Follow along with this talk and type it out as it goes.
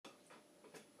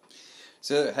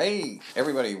So, hey,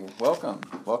 everybody, welcome.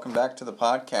 Welcome back to the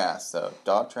podcast of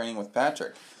Dog Training with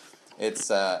Patrick. It's,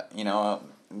 a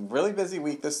really busy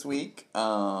week this week.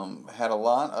 Had a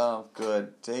lot of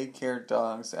good daycare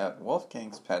dogs at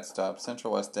Wolfgang's Pet Stop,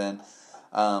 Central West End.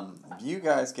 If you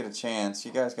guys get a chance,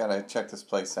 you guys got to check this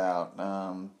place out.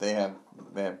 They have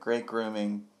great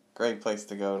grooming, great place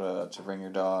to go to bring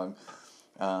your dog.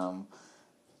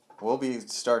 We'll be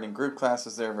starting group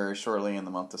classes there very shortly in the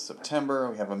month of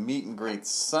September. We have a meet and greet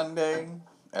Sunday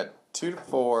at 2 to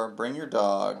 4. Bring your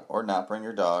dog, or not bring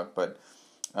your dog, but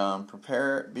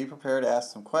be prepared to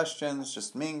ask some questions,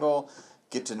 just mingle,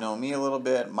 get to know me a little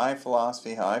bit, my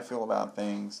philosophy, how I feel about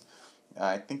things.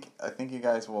 I think you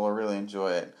guys will really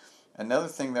enjoy it. Another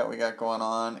thing that we got going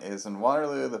on is in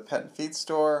Waterloo, the Pet and Feed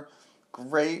store.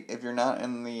 Great if you're not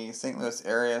in the St. Louis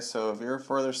area, so if you're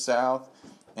further south,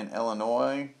 in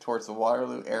Illinois, towards the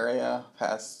Waterloo area,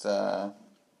 past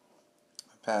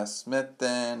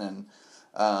Smithton and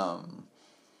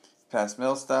past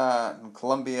Millstadt and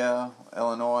Columbia,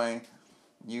 Illinois,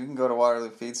 you can go to Waterloo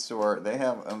Feed Store. They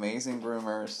have amazing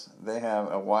groomers. They have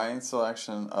a wide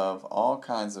selection of all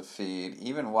kinds of feed,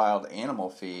 even wild animal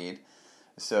feed.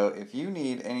 So if you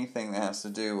need anything that has to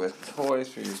do with toys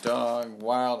for your dog,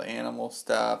 wild animal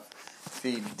stuff,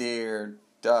 feed deer,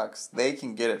 ducks, they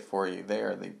can get it for you. They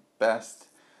are the best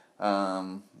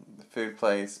food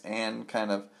place and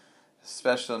kind of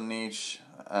special niche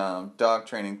dog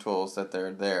training tools that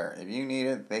they're there. If you need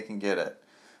it, they can get it.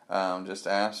 Just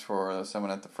ask for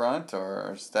someone at the front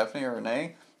or Stephanie or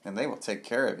Renee, and they will take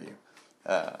care of you.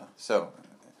 So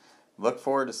look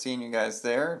forward to seeing you guys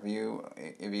there.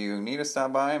 If you need to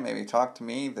stop by, maybe talk to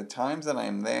me. The times that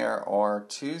I'm there are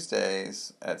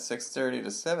Tuesdays at 6:30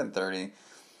 to 7:30.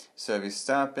 So if you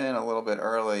stop in a little bit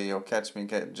early, you'll catch me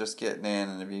just getting in.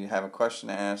 And if you have a question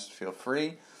to ask, feel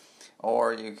free.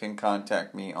 Or you can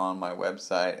contact me on my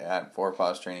website at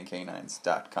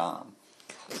fourpawstrainingcanines.com.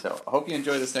 So I hope you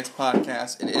enjoy this next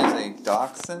podcast. It is a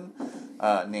dachshund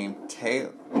named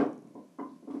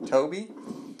Toby.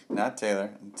 Not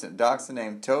Taylor. It's a dachshund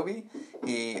named Toby.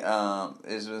 He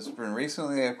has been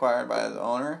recently acquired by his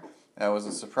owner. That was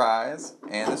a surprise.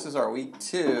 And this is our week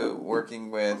 2 working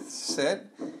with Sit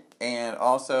and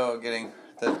also getting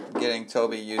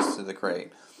Toby used to the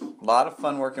crate. A lot of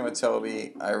fun working with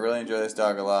Toby. I really enjoy this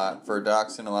dog a lot. For a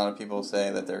dachshund, a lot of people say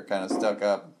that they're kind of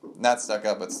not stuck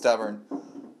up, but stubborn.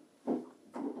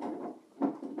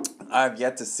 I've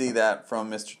yet to see that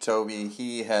from Mr. Toby.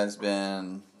 He has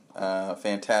been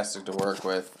fantastic to work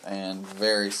with and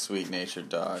very sweet-natured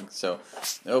dog. So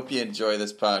I hope you enjoy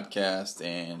this podcast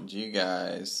and you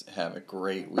guys have a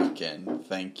great weekend.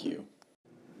 Thank you.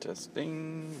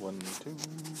 Testing 1, 2.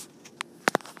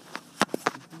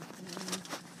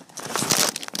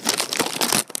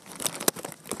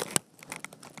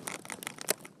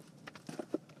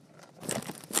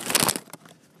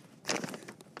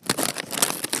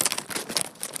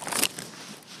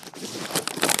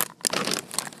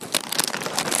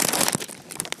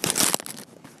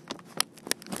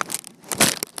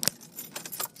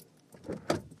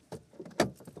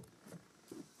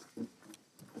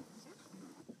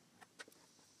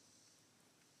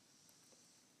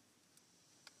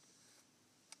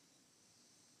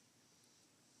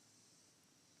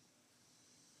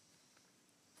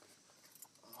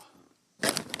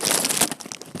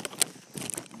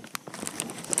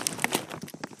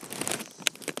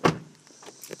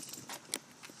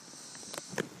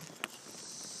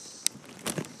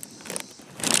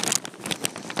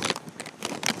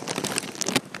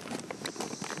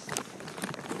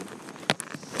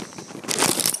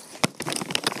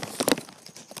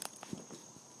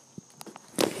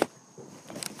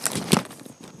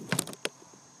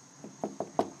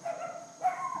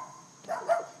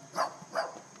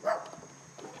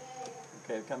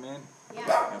 Come in?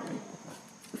 Yeah.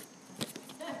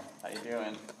 How you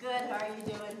doing? Good. How are you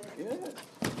doing? Good.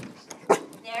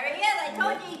 There he is. I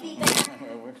told you he'd be back.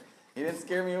 He didn't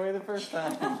scare me away the first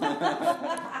time. Hey,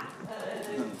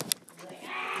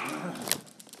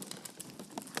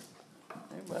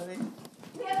 buddy.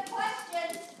 We have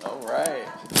questions. All right.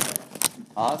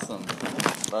 Awesome.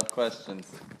 Love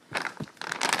questions.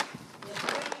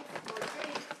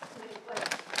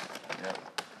 Yep.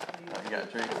 You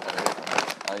got treats?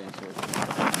 I'll use yours.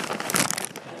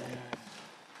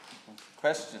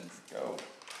 Questions, go.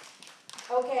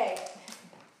 Okay.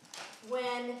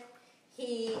 When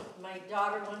my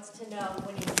daughter wants to know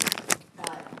when he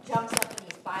jumps up and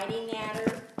he's biting at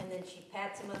her, and then she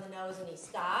pats him on the nose and he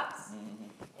stops. Mm-hmm.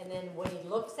 And then when he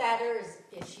looks at her, is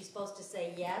she supposed to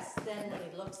say yes then when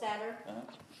he looks at her? Uh-huh.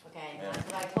 Okay, yeah.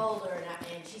 That's what I told her,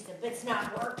 and she said, but it's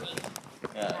not working.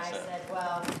 Yeah, And I said,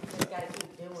 well, you just gotta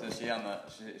keep doing So it. she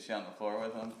on the floor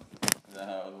with him? Is that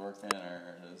how it was working, or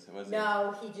was he?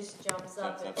 No, he just jumps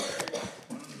up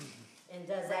and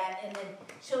does that, and then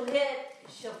she'll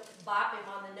bop him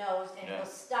on the nose, and he'll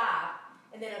stop,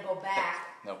 and then he'll go back.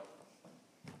 Nope.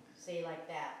 See, like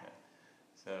that. Yeah.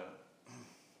 So.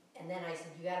 And then I said,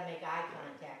 you gotta make eye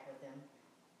contact with him.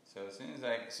 So as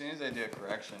soon as I do a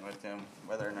correction with him,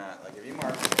 whether or not, like if you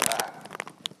mark the back,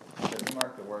 if you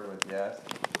mark the word with yes,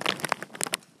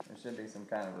 there should be some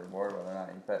kind of reward, whether or not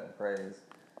you pet and praise.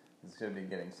 You should be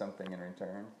getting something in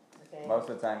return. Okay. Most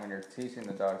of the time, when you're teaching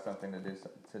the dog something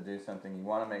to do something, you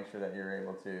want to make sure that you're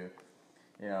able to,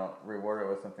 reward it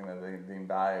with something that they deem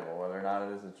valuable, whether or not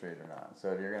it is a treat or not.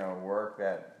 So if you're going to work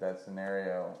that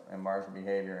scenario and mark the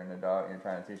behavior in the dog, you're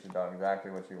trying to teach the dog exactly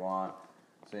what you want,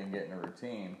 so you can get in a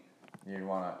routine. You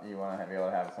want to be able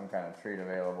to have some kind of treat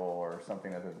available or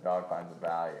something that the dog finds of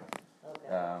value. Okay.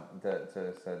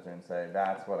 To sit there and say,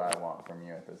 that's what I want from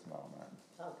you at this moment.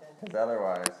 Okay. Because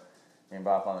otherwise, you can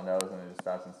bop on the nose and it just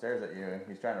stops and stares at you, and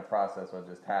he's trying to process what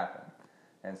just happened.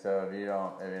 And so if you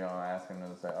don't ask him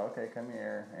to say, okay, come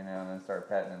here, and then start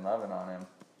petting and loving on him,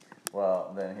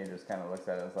 well, then he just kind of looks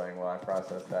at it as like, well, I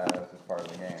processed that, that's just part of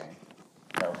the game.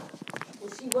 So.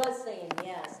 Well, she was saying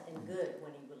yes and good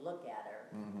when he would look at her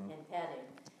and pet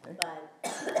him, but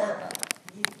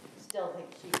you still think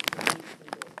she needs to be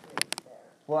there.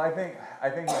 Well, I think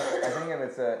if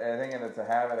it's a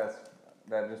habit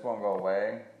that just won't go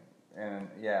away, and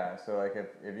so like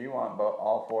if you want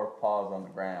all four paws on the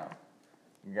ground,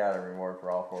 you got a reward for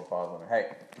all four paws on the.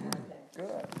 Hey,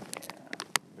 good,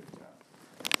 good job.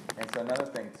 And so another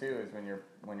thing too is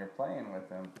when you're playing with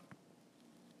him,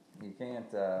 you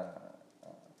can't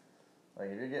like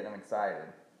if you're getting him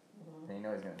excited, then you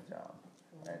know he's gonna jump,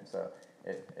 right? So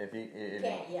if you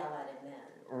can't yell at him then.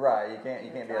 Right, you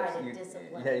can't be upset.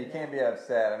 You can't be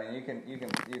upset. I mean, you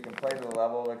can play to the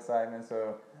level of excitement.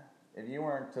 So if you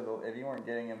weren't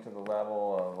getting him to the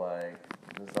level of like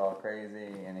just all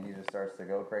crazy, and he just starts to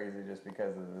go crazy just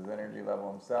because of his energy level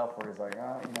himself, where he's like,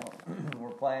 we're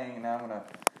playing, and now I'm gonna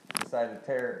decide to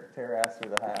tear ass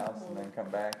through the house and then come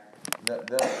back.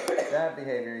 That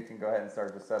behavior you can go ahead and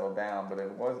start to settle down. But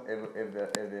if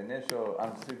the initial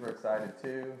I'm super excited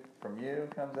too from you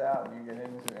comes out and you get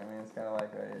into it, I mean it's kind of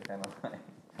like you're kind of like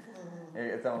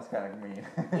it's almost kind of mean.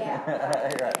 Yeah.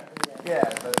 Right. Yeah,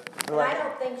 but like, I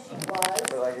don't think she was.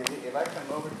 But like if I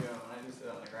come over to him and I just sit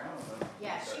on the ground with him.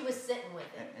 Yeah, she was sitting with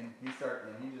him. And he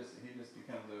just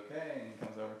becomes okay, and he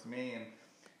comes over to me, and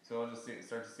so I'll just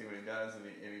start to see what he does if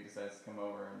he decides to come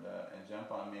over and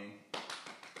jump on me.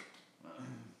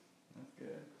 That's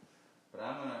good. But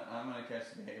I'm gonna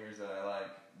catch the behaviors that I like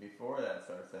before that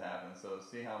starts to happen. So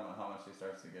see how much he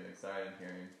starts to get excited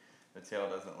here. The tail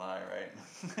doesn't lie, right?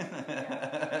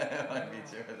 Yeah. Might be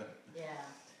true. Yeah.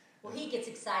 Well, he gets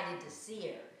excited to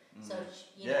see her. So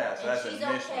she, so and she's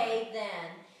initial. okay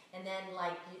then. And then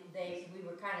like we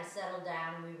were kind of settled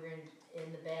down. We were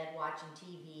in the bed watching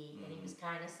TV, and he was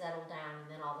kind of settled down.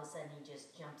 And then all of a sudden he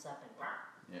just jumps up and.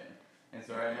 Yeah. And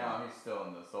so right now he's still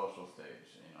in the social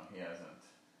stage. He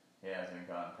hasn't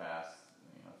gone past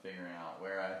figuring out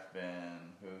where I've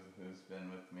been, who's been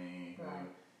with me,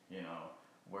 right.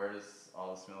 Where does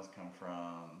all the smells come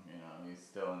from? He's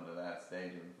still into that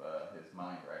stage of his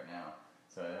mind right now.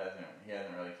 So he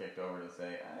hasn't really kicked over to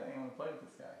say, I think I'm gonna play with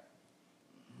this guy.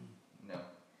 No.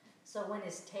 So when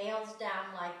his tail's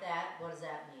down like that, what does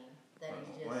that mean? That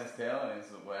he just when his tail and he's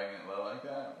wagging it low like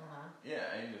that?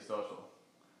 Yeah, he's just social.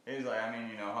 He's like, I mean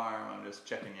you no harm, I'm just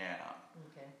checking you out.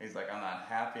 Okay. He's like, I'm not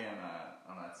happy,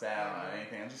 I'm not sad, I'm not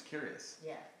anything, I'm just curious.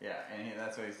 Yeah. Yeah, and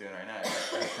that's what he's doing right now.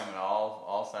 He's coming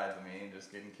all sides of me and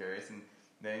just getting curious, and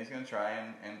then he's going to try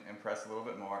and press a little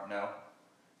bit more. No.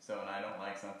 So when I don't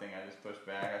like something, I just push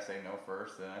back, I say no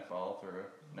first, then I follow through.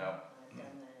 No. I've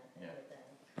done that.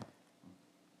 Yeah.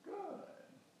 Good.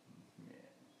 Yeah.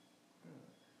 Good.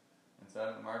 And so I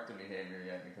haven't marked the behavior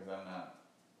yet because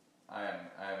I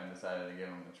haven't decided to give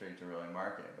him the treat to really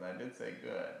mark it, but I did say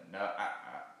good. No,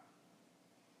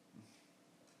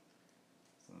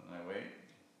 So then I wait.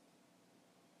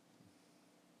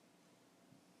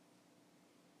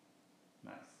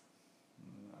 Nice.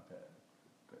 Not bad.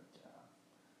 Good job.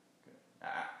 Good.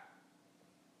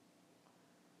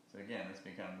 So again, this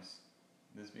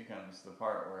becomes the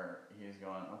part where he's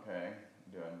going, okay,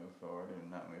 do I move forward? Do I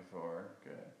not move forward?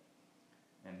 Good.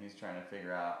 And he's trying to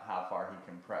figure out how far he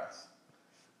can press,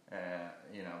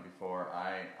 before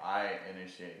I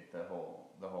initiate the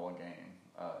whole game.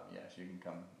 Yes, you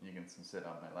can sit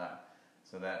on my lap.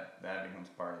 So that becomes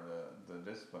part of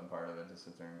the discipline part of it, to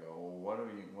sit there and go, well,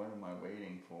 what am I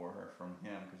waiting for from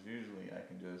him? Because usually I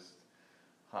can just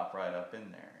hop right up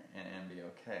in there and be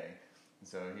okay. And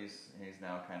so he's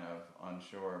now kind of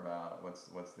unsure about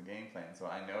what's the game plan. So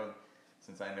I know,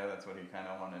 since I know that's what he kind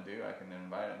of want to do, I can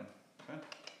invite him. Come on.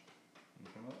 You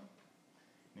come over.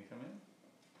 Can you come in?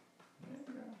 There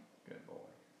you go. Good boy.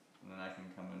 And then I can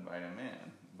come invite him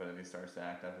in. But if he starts to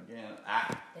act up again,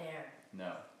 There.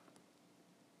 no.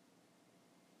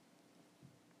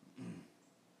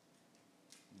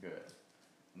 Good.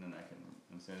 And then I can,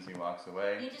 as soon as he walks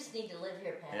away. You just need to live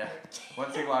here, Yeah. Patrick.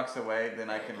 Once he walks away, then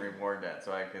I can reward that.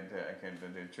 So I could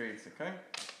do treats. Okay.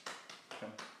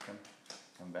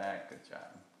 Come back. Good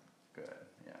job. Good.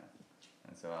 Yeah.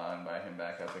 And so I'll invite him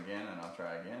back up again, and I'll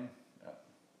try again. Up.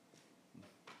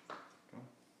 Come on.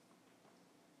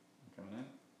 You coming in?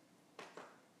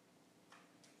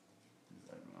 He's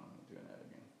like, no, I'm not doing that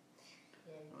again.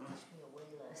 Yeah, you pushed me away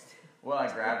last time. Well,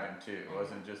 I grabbed him too. It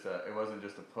wasn't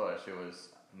just a push. It was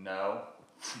no.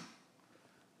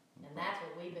 And that's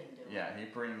what we've been doing. Yeah, he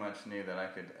pretty much knew that I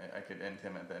could end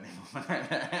him at any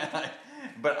moment.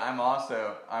 But I'm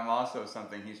also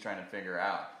something he's trying to figure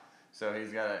out. So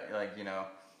he's got to, like,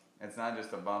 it's not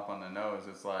just a bump on the nose.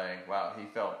 It's like, wow, he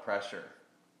felt pressure.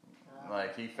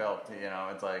 Like he felt,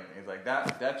 it's like he's like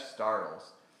that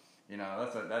startles.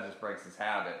 That just breaks his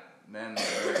habit. And then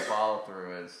the follow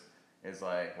through is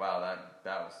like, wow,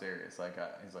 that was serious. Like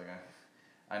he's like,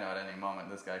 I know at any moment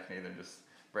this guy can either just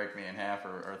break me in half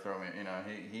or throw me.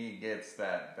 He gets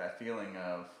that feeling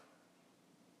of,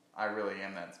 I really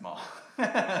am that small,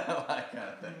 like kind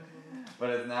of thing. But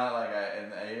it's not like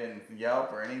I didn't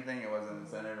yelp or anything. It wasn't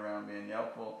centered around being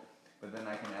yelpful. But then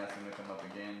I can ask him to come up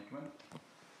again. Come on.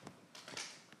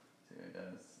 See what he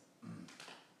does.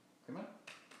 Come on.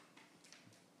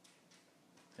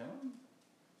 Come on.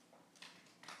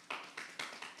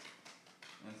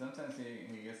 And sometimes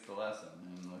he gets the lesson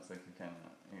and looks like he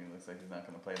looks like he's not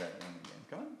going to play that game again.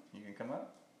 Come on, you can come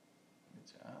up. Good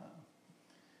job.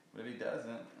 But if he doesn't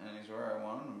and he's where I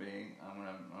want him to be, I'm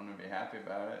gonna be happy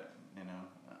about it.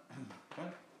 Come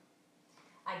on.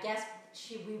 I guess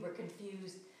we were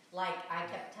confused. Like I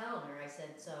kept telling her, I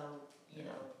said, so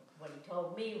what he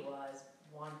told me was,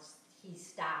 once he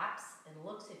stops and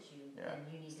looks at you, then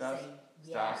you need to say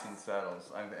yes. Stops and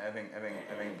settles. I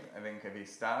think if he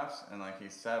stops and like he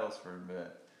settles for a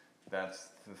bit, that's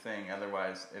the thing.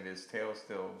 Otherwise, if his tail's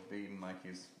still beating like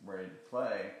he's ready to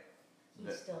play, he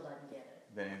still doesn't get it.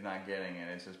 Then he's not getting it.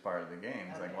 It's just part of the game.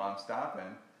 It's like, well, I'm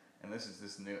stopping, and this is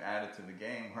this new added to the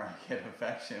game where I get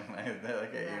affection when I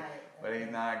look at you. But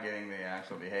he's not getting the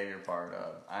actual behavior part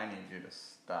of, I need you to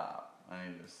stop. I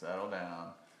need you to settle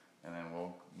down, and then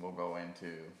we'll go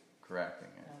into correcting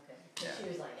it. Okay. Yeah. She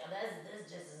was like, oh,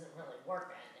 this just isn't really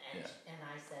working. And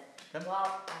I said, Yep.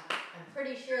 well, I'm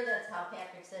pretty sure that's how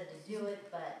Patrick said to do it,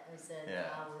 but I said,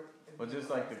 well, just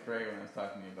like the crate, when I was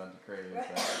talking to you about the crate,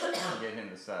 it's like, get him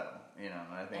to settle. And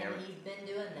I think he's been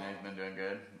doing that. And he's been doing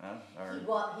good.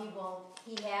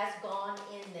 He has gone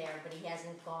in there, but he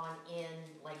hasn't gone in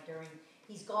like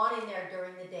he's gone in there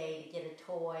during the day to get a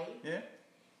toy. Yeah.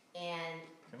 And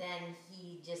then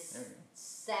he just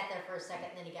sat there for a second,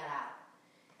 and then he got out.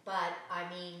 But I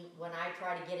mean, when I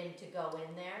try to get him to go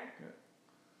in there,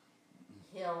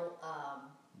 he'll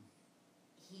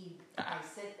I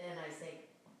sit and I say,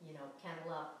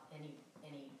 kennel up, and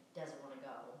he doesn't want to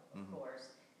go. Of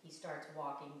course, he starts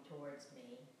walking towards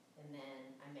me, and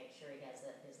then I make sure he has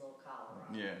his little collar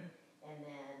on. Yeah. And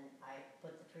then I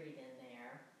put the treat in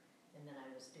there, and then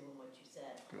I was doing what you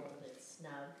said, hold it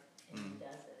snug, and he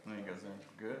does it. And he goes in.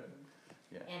 Good.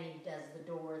 Yeah. And he does the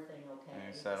door thing okay. And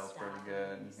he settles pretty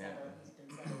good. He's been settling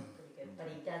pretty good. But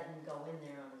he doesn't go in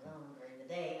there on his own during the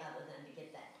day other than to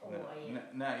get that toy.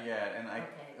 Not yet. And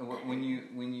when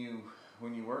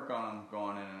you work on him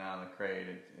going in and out of the crate,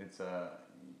 it's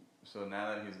so now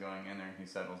that he's going in there, he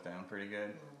settles down pretty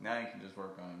good. Now you can just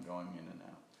work on him going in and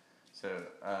out. So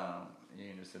you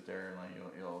can just sit there and like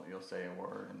you'll say a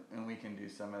word, and we can do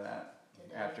some of that.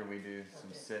 Today. After we do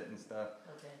some sit and stuff,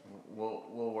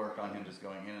 we'll work on him just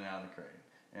going in and out of the crate,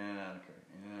 in and out of the crate,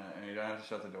 and you don't have to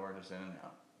shut the door, just in and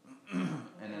out.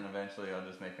 And then eventually I'll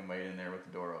just make him wait in there with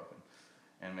the door open,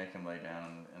 and make him lay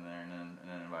down in there, and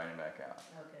then invite him back out.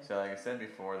 Okay. So like I said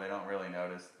before, they don't really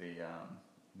notice they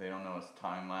don't notice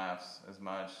time lapse as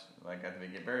much. Like at the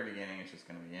very beginning, it's just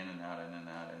going to be in and out, in and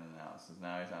out, in and out. So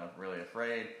now he's not really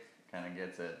afraid, kind of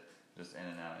gets it. Just in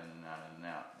and out, in and out, in and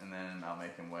out. And then I'll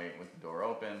make him wait with the door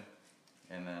open,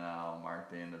 and then I'll mark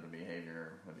the end of the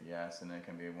behavior with a yes, and it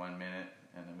can be 1 minute,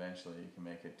 and eventually you can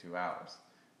make it 2 hours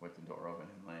with the door open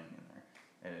and laying in there.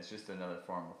 And it's just another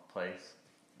form of place.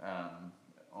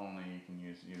 Only you can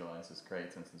utilize this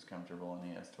crate since it's comfortable and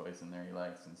he has toys in there he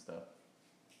likes and stuff.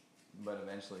 but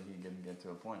eventually he can get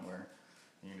to a point where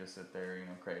you can just sit there,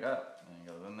 crate up, and he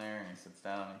goes in there and he sits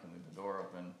down. You can leave the door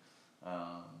open,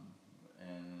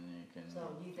 and you can.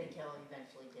 So you think he'll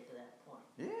eventually get to that point?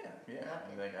 Yeah. Okay.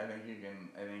 I think you can.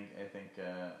 I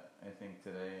think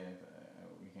today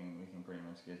we can pretty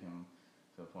much get him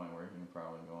to a point where he can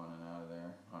probably go in and out of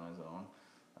there on his own.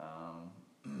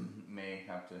 May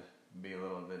have to be a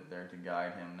little bit there to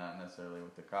guide him, not necessarily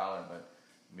with the collar, but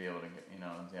be able to get, you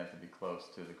have to be close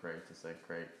to the crate to say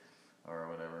crate or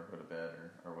whatever, go to bed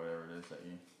or whatever it is that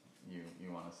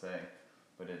you want to say.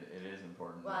 But it is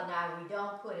important. Well, now we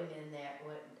don't put him in there.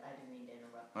 I didn't mean to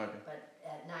interrupt. Okay. But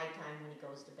at nighttime when he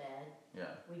goes to bed,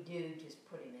 Yeah. we do just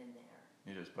put him in there.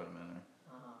 You just put him in there.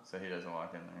 Uh-huh. So he doesn't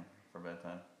walk in there for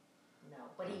bedtime?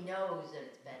 No, but he knows that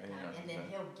it's bedtime, knows and it's then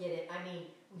bed. he'll get it. I mean,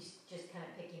 we just kind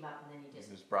of pick him up, and then he He just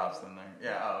just props in there.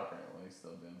 Yeah, oh, okay. Well, he's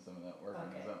still doing some of that work on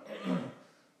his own.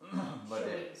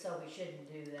 But so we shouldn't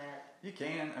do that. you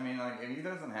can. I mean, like, if he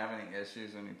doesn't have any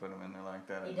issues when you put him in there like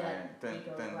that He at night, doesn't.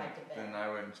 He goes right to bed. then I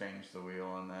wouldn't change the wheel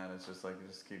on that. It's just like you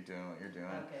just keep doing what you're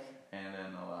doing, Okay. and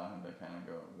then allow him to kind of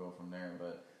go from there.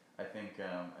 But I think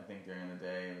during the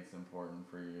day it's important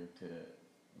for you to,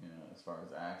 as far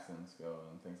as accidents go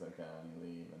and things like that when you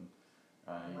leave and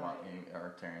you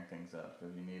are tearing things up. So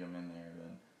if you need him in there,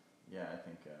 then yeah, I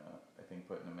think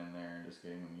putting him in there and just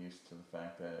getting him used to the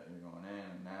fact that you're going in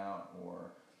and out,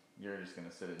 or you're just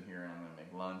gonna sit in here and I'm gonna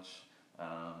make lunch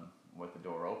with the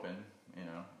door open.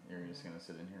 You're just gonna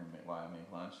sit in here and while I make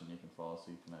lunch, and you can fall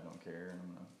asleep and I don't care.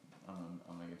 And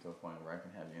I'm gonna get to a point where I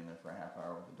can have you in there for a half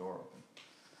hour with the door open.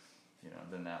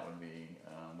 Then that would be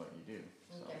what you do.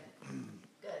 So. Okay.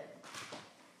 Good.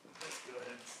 Let's go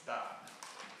ahead and stop.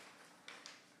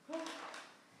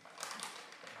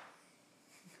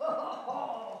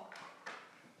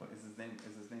 What is his name?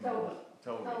 Is his name Toby.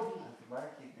 Toby. Toby. Why do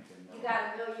I keep thinking Miller? You got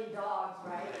a million dogs,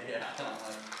 right? Yeah. I'm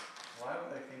like, why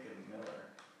would I think of Miller?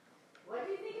 What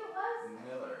do you think it was?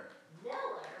 Miller.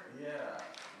 Miller. Yeah.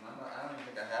 And I don't even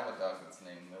think I have a dog that's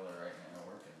named Miller right now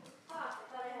working with. I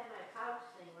thought I had my pouch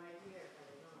thing right here, but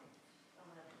I don't.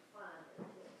 I'm having fun.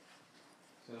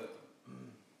 So,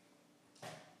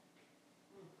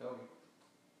 Toby.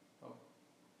 Oh.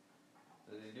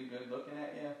 Did he do good looking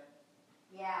at you?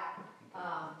 Yeah.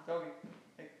 Toby.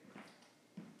 Hey.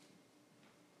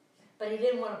 But he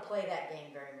didn't want to play that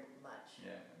game very much.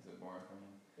 Yeah. Is it boring for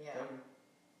him? Yeah. Toby.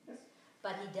 Yes.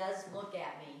 But he does look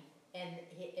at me, and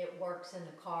it works in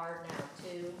the car now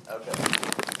too. Okay.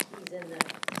 He's in the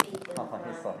seat in the front.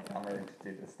 He's like, I'm ready to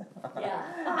do this now.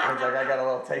 Yeah. He's like, I got a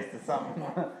little taste of something.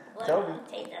 Toby.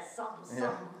 Take that something, Yeah.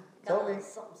 something. Toby.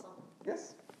 Something, something.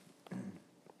 Yes.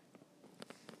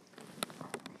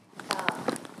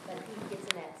 But he gets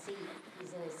in that seat.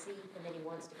 He's in his seat, and then he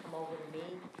wants to come over to me.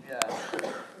 Yeah.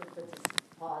 He puts his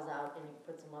paws out, and he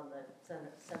puts them on the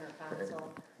center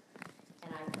console.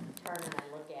 And I turn and I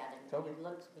look at him. Toby. He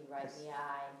looks me right in the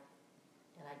eye,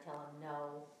 and I tell him,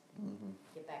 no,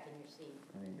 get back in your seat.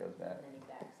 And he goes back. And then he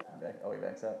backs up. He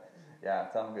backs up. Yeah,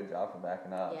 tell him good job for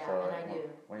backing up. Yeah, so and I do.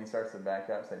 When he starts to back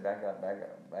up, say back up, back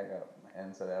up, back up.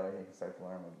 And so that way he can start to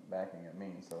learn what backing up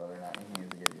means. So whether or not he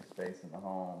needs to give you space in the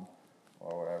home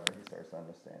or whatever, he starts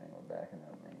understanding what backing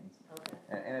up means. Okay.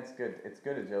 And it's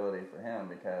good agility for him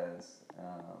because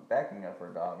backing up for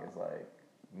a dog is like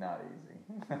not easy.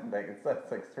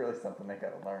 it's really something they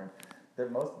got to learn.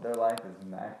 Most of their life is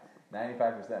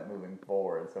 95% moving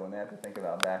forward. So when they have to think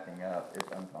about backing up,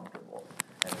 it's uncomfortable.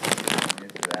 And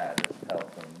used to that just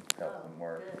helps them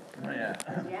work. Good. Yeah.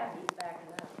 Yeah, he's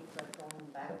backing up. He's like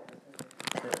going backwards.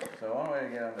 So one way to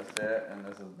get him to sit, and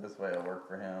this way it'll work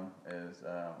for him, is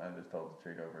I just told the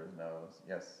treat over his nose,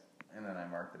 yes, and then I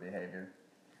mark the behavior,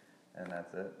 and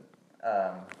that's it.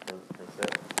 For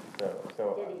sit.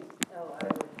 So Did he? Oh, I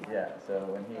would. yeah.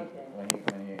 So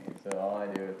so all I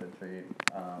do with the treat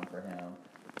for him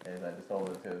is I just hold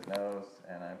it to his nose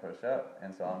and I push up,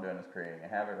 and so all I'm doing is creating a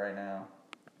habit right now.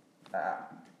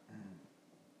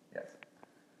 Yes.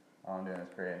 All I'm doing is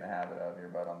creating a habit of your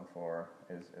butt on the floor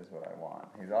is what I want.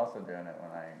 He's also doing it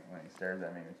when he stares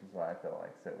at me, which is why I feel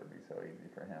like sit would be so easy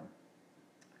for him.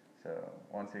 So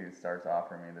once he starts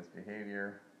offering me this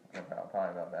behavior,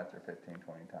 probably about after 15, 20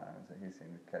 times, and he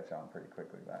seemed to catch on pretty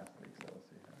quickly last week, so we'll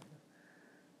see how he goes.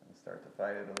 I'll start to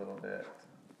fight it a little bit.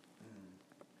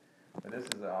 But this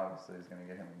is obviously is going to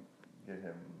get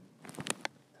him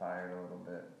tired a little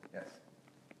bit. Yes.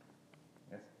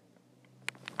 Yes.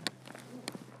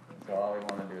 So all we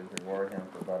want to do is reward him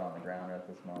for butt on the ground at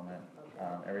this moment.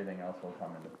 Everything else will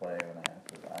come into play when I ask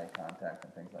for eye contact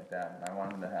and things like that. And I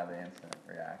want him to have the instant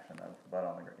reaction of butt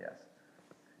on the ground. Yes,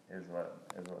 is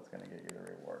what's going to get you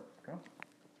the reward. Cool.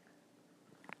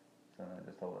 So So then I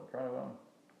just hold it in front of him,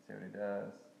 see what he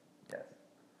does. Yes.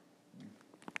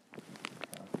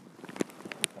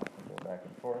 Go back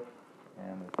and forth.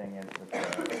 And the thing is with the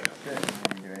sit,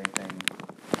 when you do anything,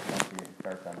 once he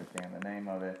starts to understand the name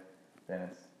of it, then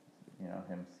it's,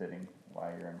 him sitting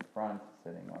while you're in front,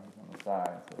 sitting while he's on the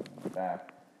side, sitting in the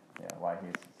back. While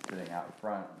he's sitting out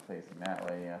front, facing that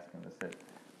way, you ask him to sit.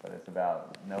 But it's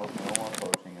about no more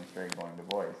coaching and straight going to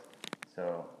voice.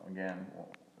 So again,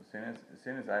 as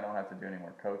soon as I don't have to do any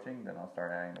more coaching, then I'll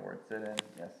start adding the word sit in.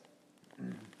 Yes.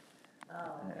 Oh,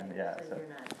 okay. And yeah, so you're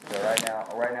not. So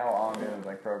right now, all I'm doing is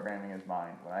like programming his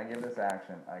mind. When I give this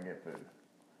action, I get food.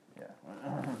 Yeah.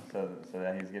 so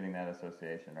that he's getting that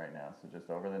association right now. So just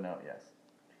over the note, yes.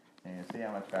 And you see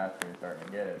how much faster he's starting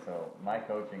to get it. So my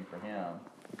coaching for him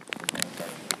is going to start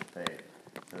to dissipate.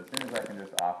 So as soon as I can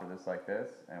just offer this like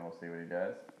this, and we'll see what he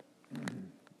does.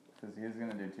 Because he's going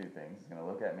to do two things. He's going to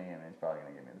look at me, and then he's probably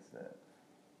going to give me the sit.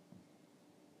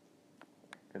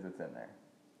 Because it's in there.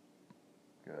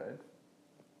 Good.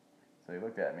 So he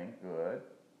looked at me. Good.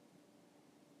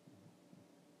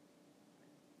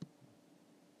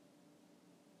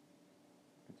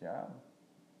 Good job.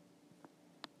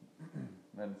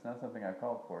 But it's not something I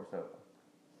called for, so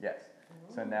yes.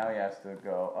 So now he has to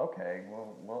go, okay,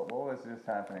 well, what was just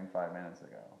happening 5 minutes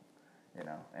ago?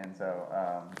 And so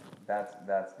that's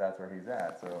where he's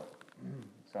at. So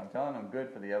I'm telling him good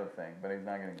for the other thing, but he's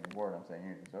not getting the reward. I'm saying,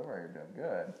 he's over here doing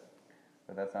good,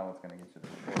 but that's not what's going to get you the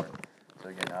reward. So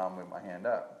again, now I'll move my hand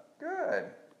up.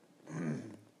 Good.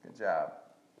 Good job.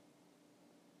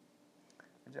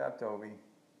 Good job, Toby.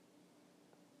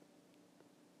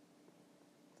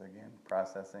 So again,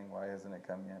 processing. Why hasn't it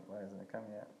come yet? Why hasn't it come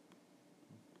yet?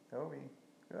 Toby,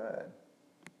 good.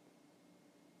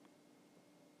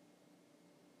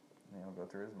 And he'll go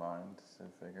through his mind to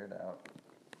figure it out.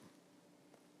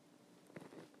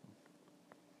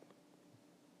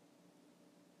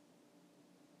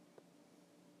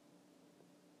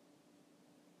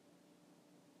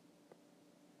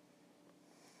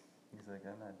 He's like,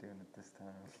 I'm not doing it this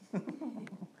time.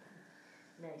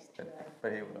 Nice try.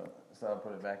 But he will. So I'll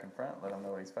put it back in front, let him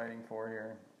know what he's fighting for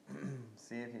here.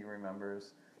 See if he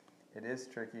remembers. It is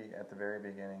tricky at the very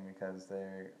beginning because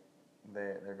they're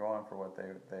going for what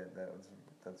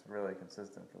that's really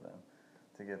consistent for them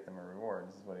to get them a reward.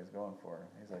 This is what he's going for.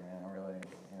 He's like, man, I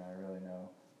really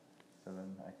know. So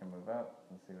then I can move up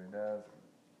and see what he does.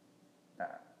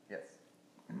 Yes.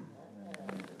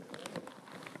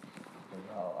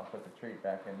 I'll put the treat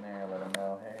back in there, let him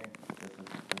know, hey, this is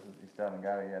you still haven't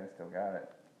got it yet, I still got it.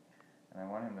 And I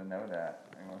want him to know that.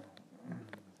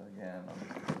 So again, I'll just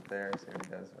put it there, see what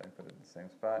he does if I put it in the same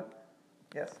spot.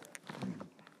 Yes. Good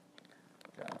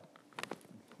job.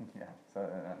 Yeah, so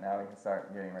now we can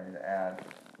start getting ready to add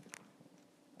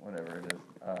whatever it is,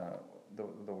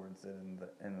 the words in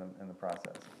the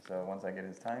process. So once I get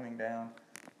his timing down,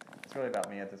 it's really about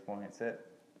me at this point. Sit.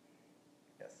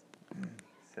 Yes.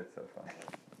 Sit's so funny.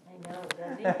 I know,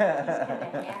 doesn't he? He's kind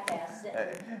of half-ass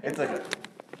sitting. It's like,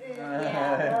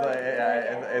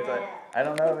 it's like I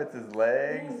don't know if it's his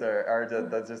legs or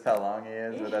that's just how long he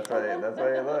is, but that's why he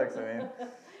looks. I mean,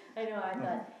 I know. I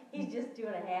thought he's just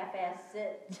doing a half-ass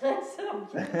sit. So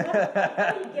you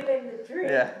give him the treat.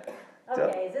 Yeah.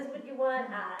 Okay, is this what you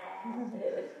want?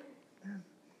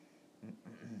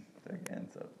 So again,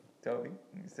 Toby,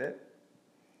 you sit.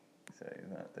 So he's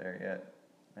not there yet.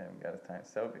 I haven't got his time.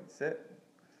 Toby, sit.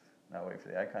 Now wait for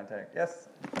the eye contact. Yes,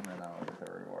 and then I'll get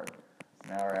the reward.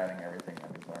 Now we're adding everything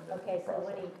that we've learned. Okay, so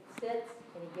when he sits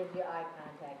and he gives you eye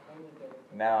contact, then you give it.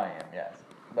 Now I am, yes.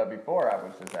 But before I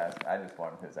was just asking, I just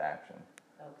wanted his action.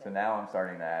 Okay. So now I'm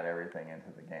starting to add everything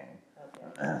into the game.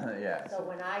 Okay. Yeah. So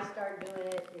when I start doing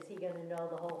it, is he going to know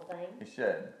the whole thing? He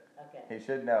should. Okay. He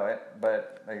should know it,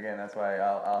 but again, that's why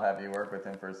I'll have you work with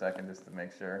him for a second just to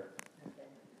make sure. Okay.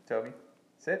 Toby,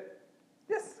 sit.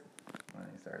 Yes.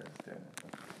 And he started just doing it.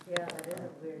 Yeah, that is a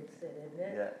weird sit, isn't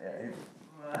it? Yeah.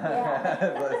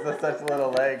 Such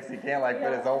little legs, he can't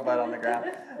put his whole butt on the ground.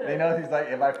 He knows he's like,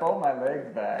 if I fold my legs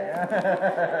back.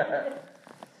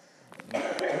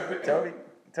 Toby,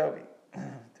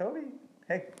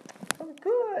 hey, Toby,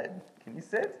 good. Can you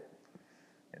sit?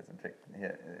 He hasn't picked,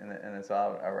 and so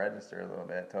I'll register a little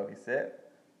bit. Toby,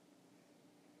 sit.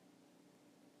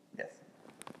 Yes.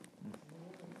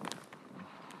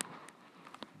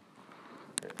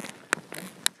 Good.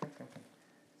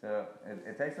 So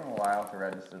it takes him a while to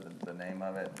register the name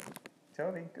of it.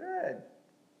 Toby, good.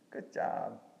 Good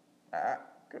job.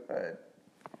 Good.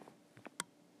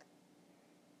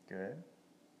 Good.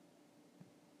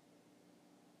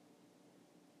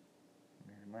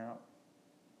 Move him out.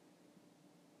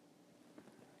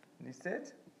 Can you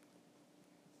sit?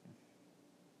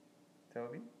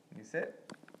 Toby, you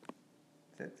sit.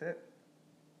 Sit, sit.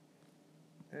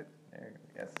 Sit. There you go.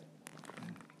 Yes.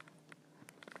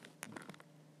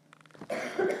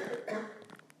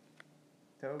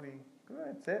 Toby,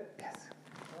 good. Sit. Yes.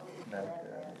 That's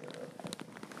good.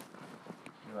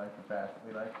 We like the fast.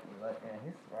 We like. Yeah,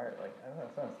 he's smart. Like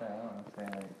that's what I'm saying. I don't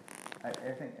understand. Like,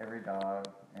 I think every dog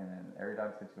and then every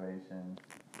dog situation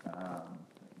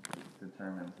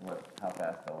determines how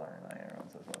fast they'll learn. Like everyone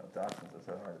says, well, dachshunds are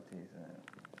so hard to teach, and I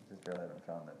just really haven't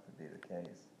found that to be the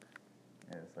case.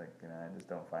 And it's like I just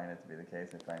don't find it to be the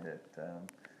case. I find it.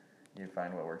 You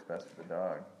find what works best for the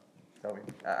dog. Toby,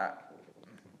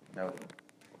 no.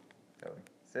 Toby,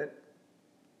 sit.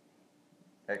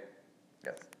 Hey,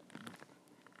 yes.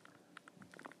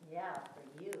 Yeah,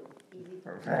 for you, easy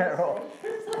for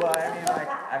Well,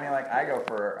 I go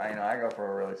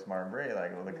for a really smart breed,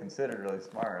 like considered really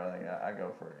smart. Like I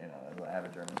go for I have a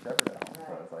German Shepherd at home,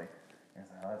 so it's like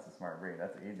that's a smart breed,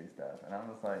 that's easy stuff, and I'm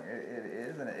just like it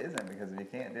is and it isn't, because if you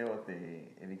can't deal with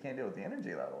the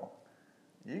energy level,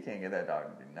 you can't get that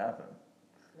dog to do nothing.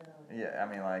 No. Yeah,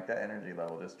 that energy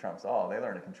level just trumps all. They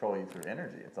learn to control you through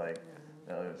energy. It's like.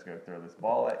 They'll just go throw this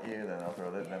ball at you, then they'll throw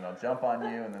this, then they'll jump on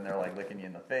you, and then they're like licking you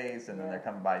in the face, and then they're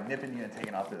coming by nipping you and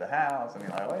taking off through the house. And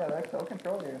you're like, oh yeah, they'll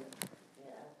control you.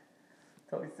 Yeah.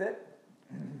 Toby, sit.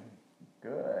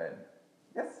 Good.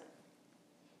 Yes.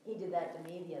 He did that to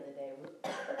me the other day.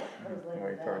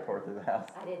 Where he tore through the house.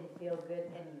 I didn't feel good,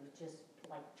 and he was just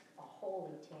like a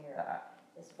holy terror.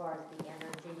 As far as the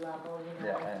energy level, just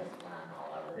run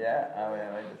all over the place.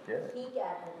 I just get it. He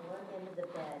got at one end of the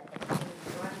bed, and he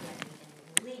was running at me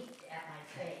and leaped at my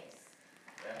face.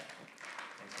 Yeah.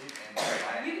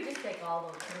 You could just take all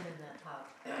those in the tub.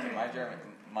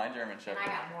 My German Shepherd.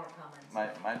 And I got more coming.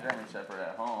 My German Shepherd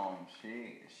at home,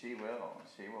 she will.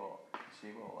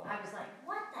 I was like,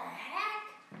 what the heck?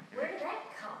 Where did that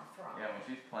come from? Yeah, when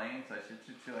she's playing, so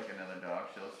she's like another dog.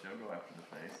 She'll go after the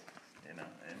face. And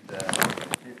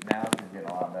now she's getting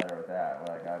a lot better with that.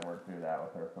 Like I've worked through that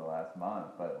with her for the last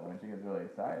month, but when she gets really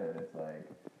excited, it's like,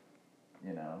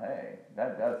 hey,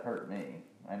 that does hurt me.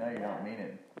 I know you don't mean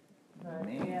it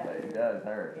but it does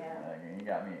hurt. Yeah. Like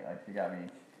she got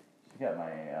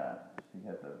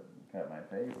my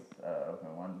face open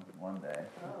one day.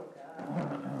 Oh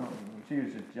God. She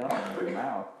was just jumping with her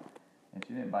mouth, and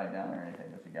she didn't bite down or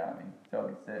anything, but she got me.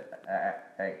 Toby, sit.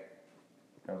 Hey,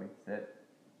 Toby, sit.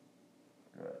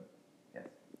 Good. Yes.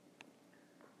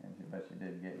 But she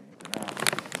did get me. So now I'm going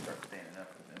to start standing up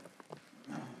with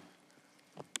him.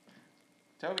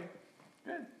 Toby,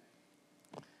 good.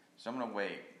 So I'm going to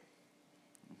wait.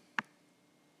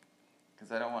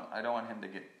 Because I don't want him to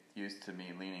get used to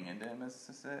me leaning into him as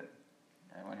to sit.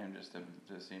 I want him just to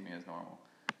see me as normal.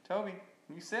 Toby,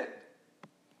 can you sit?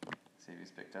 See if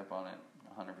he's picked up on it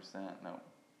 100%. No.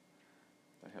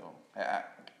 But he'll...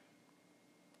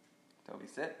 Toby,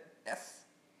 sit. Yes.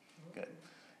 Good.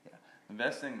 Yeah. The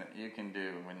best thing that you can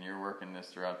do when you're working this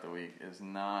throughout the week is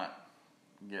not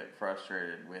get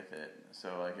frustrated with it.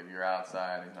 So, like, if you're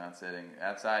outside, he's not sitting.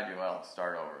 Outside, you will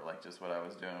start over, like just what I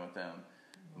was doing with him,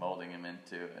 molding him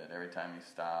into it every time you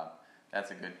stop.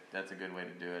 That's a good way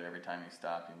to do it. Every time you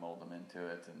stop, you mold them into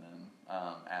it, and then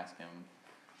ask him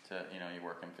to, you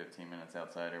work him 15 minutes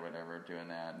outside or whatever, doing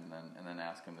that, and then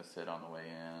ask him to sit on the way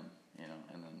in,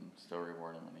 and then still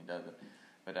reward him when he does it.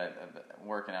 But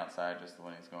working outside, just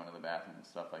when he's going to the bathroom and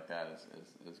stuff like that,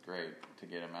 is great to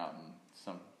get him out in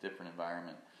some different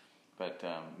environment. But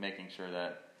making sure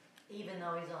that even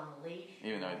though he's on the leash.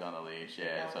 Even though he's on the leash,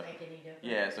 yeah. It don't make any difference.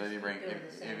 Yeah, so if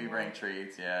you bring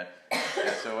treats, yeah.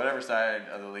 So whatever side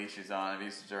of the leash he's on, if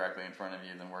he's directly in front of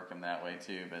you, then work him that way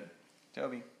too. But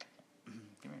Toby,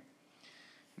 come here.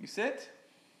 You sit.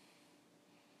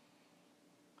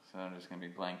 So I'm just gonna be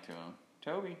blank to him.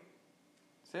 Toby,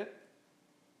 sit.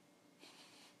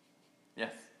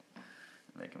 Yes.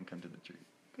 Make him come to the tree.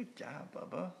 Good job,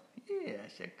 Bubba.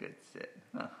 Yes, a good sit.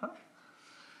 Uh-huh.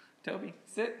 Toby,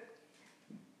 sit.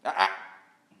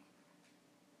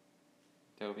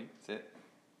 Toby, sit.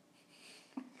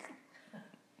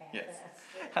 Yes.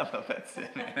 I love that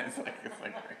sit, man. It's like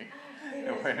great.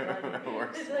 It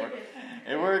works.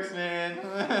 It works, man.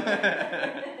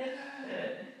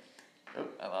 Oh,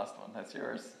 I lost one. That's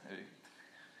yours. This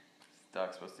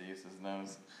dog's supposed to use his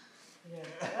nose. Yeah.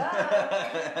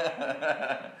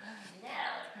 No.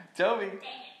 Toby,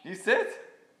 you sit.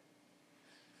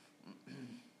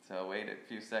 So I'll wait a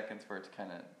few seconds for it to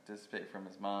kind of dissipate from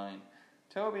his mind.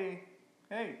 Toby,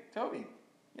 hey, Toby,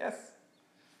 yes.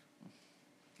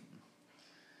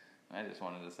 I just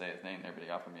wanted to say his name there, but he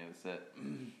offered me to sit.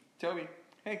 Toby,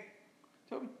 hey,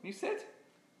 Toby, you sit?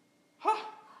 Ha!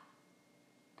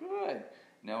 Good.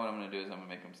 Now what I'm going to do is I'm going to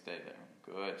make him stay there.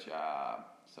 Good job.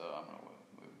 So I'm going to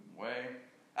move him away.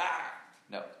 Ah!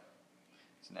 No.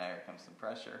 So now here comes some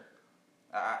pressure.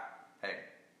 Ah! Hey.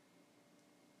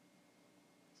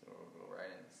 So we'll go right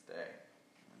into stay.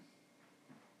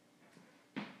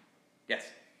 Yes.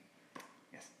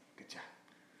 Yes. Good job.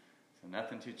 So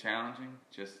nothing too challenging,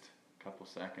 just a couple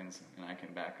seconds, and I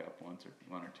can back up one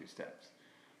or two steps.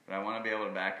 But I want to be able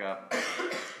to back up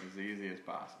as easy as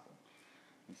possible.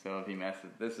 And so if he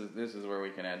messes, this is where we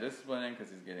can add discipline in,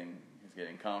 because he's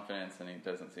getting confidence, and he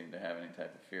doesn't seem to have any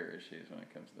type of fear issues when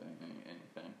it comes to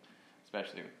anything,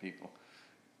 especially with people.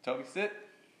 Toby, sit.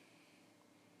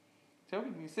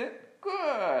 Toby, can you sit?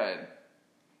 Good.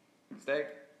 Stay.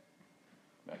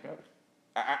 Back up.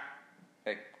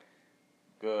 Hey.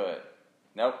 Good.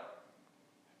 Nope.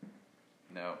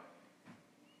 No.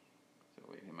 So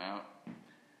wait him out.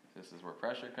 This is where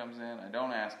pressure comes in. I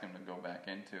don't ask him to go back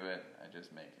into it. I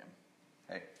just make him.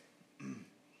 Hey.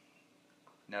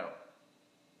 No.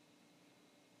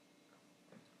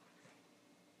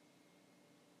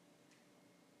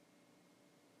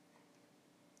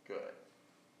 Good.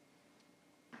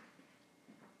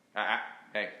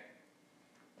 Hey.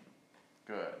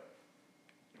 Good.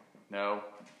 No.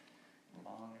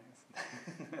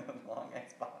 Long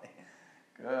ass body.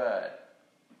 Good.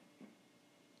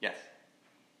 Yes.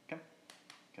 Come.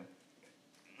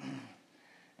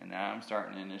 And now I'm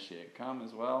starting to initiate come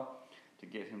as well to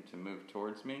get him to move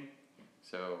towards me.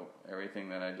 So everything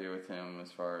that I do with him,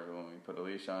 as far as when we put a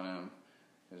leash on him,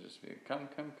 is just be come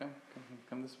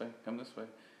this way,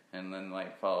 and then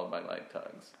followed by light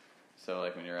tugs. So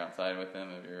when you're outside with him,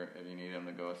 if you need him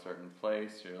to go a certain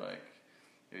place, you're like,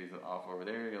 if he's off over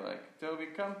there, you're like, Toby,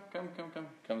 come.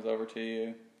 Comes over to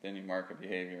you, then you mark a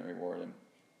behavior and reward him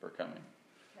for coming.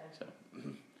 Okay. So,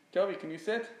 Toby, can you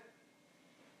sit?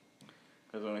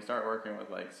 Because when we start working with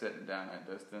sitting down at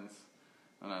distance,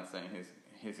 I'm not saying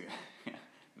he's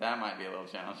that might be a little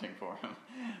challenging for him,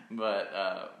 but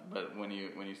when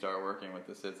you start working with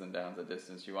the sits and downs at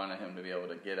distance, you want him to be able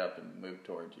to get up and move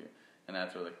towards you, and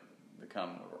that's where the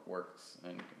come works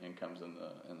and comes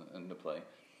into play.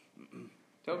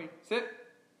 Toby, sit.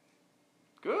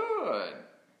 Good.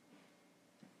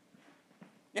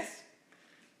 Yes.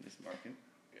 Just marking.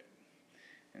 Good.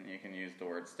 And you can use the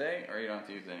word stay, or you don't have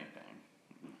to use anything.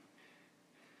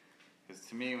 Because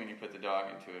to me, when you put the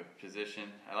dog into a position,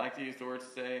 I like to use the word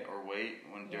stay or wait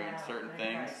when doing certain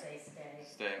things. Say stay.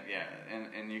 Stay, yeah.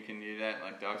 And you can do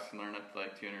that. Dogs can learn up to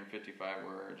 255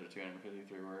 words or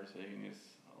 253 words, so you can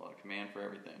use a lot of command for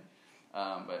everything.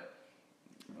 But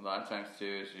a lot of times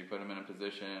too, is you put them in a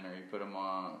position, or you put them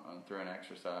on through an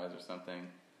exercise or something,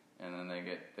 and then they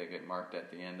get marked at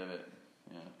the end of it.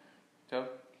 Yeah. Toby,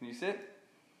 can you sit?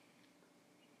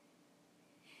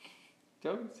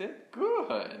 Toby, sit.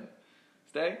 Good.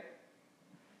 Stay.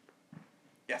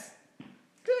 Yes.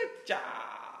 Good job.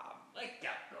 Like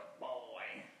that good boy.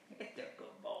 Like that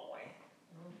good boy.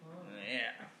 Mm-hmm.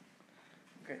 Yeah.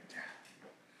 Good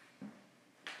job.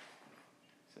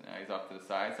 So now he's off to the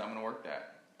side, so I'm going to work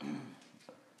that. So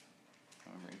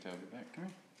I'm going to bring Toby back. Come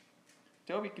here.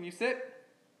 Toby, can you sit?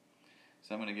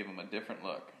 So I'm going to give him a different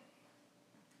look.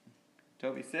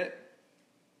 Toby, sit.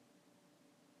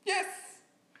 Yes!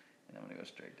 And I'm going to go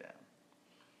straight down.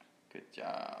 Good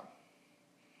job.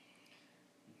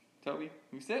 Toby,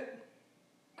 can you sit?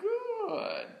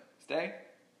 Good. Stay.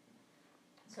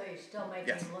 So you're still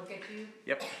making him look at you?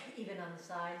 Yep. Even on the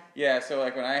side? Yeah, so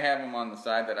when I have him on the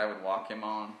side that I would walk him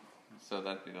on, so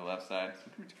that'd be the left side. So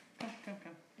come.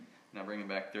 Now bring him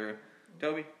back through.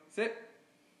 Toby, sit.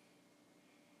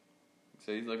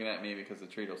 So he's looking at me because the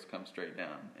treat will come straight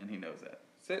down, and he knows that.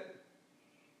 Sit.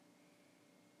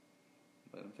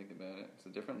 Let him think about it. It's a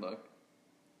different look.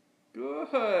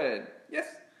 Good. Yes.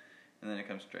 And then it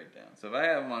comes straight down. So if I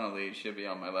have him on a leash, he'll be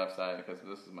on my left side because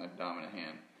this is my dominant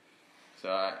hand. So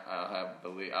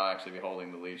I'll actually be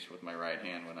holding the leash with my right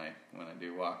hand when I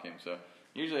do walk him. So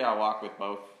usually I'll walk with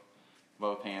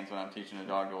both hands when I'm teaching a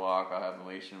dog to walk. I'll have the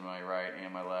leash in my right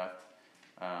and my left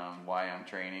while I'm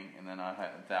training, and then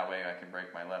that way I can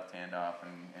break my left hand off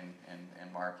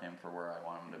and mark him for where I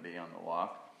want him to be on the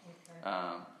walk.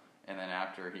 Okay. And then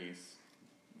after he's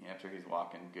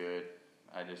walking good,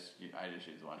 I just use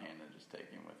one hand and just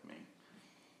take him with me.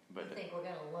 But you think we're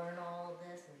going to learn all of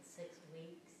this in 6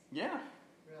 weeks? Yeah.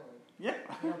 Really? Yeah.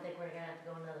 You don't think we're going to have to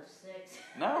go another 6?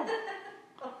 No.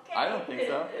 Okay. I don't think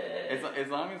so. As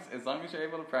long as you're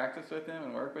able to practice with him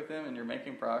and work with him, and you're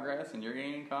making progress and you're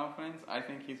gaining confidence, I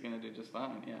think he's going to do just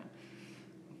fine. Yeah.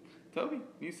 Toby,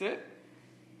 you sit.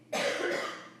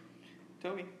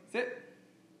 Toby, sit.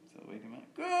 So wait a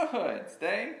minute. Good.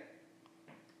 Stay.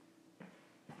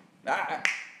 Ah,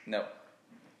 no.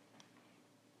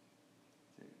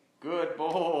 Good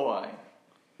boy.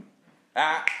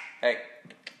 Ah, hey.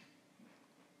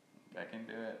 Back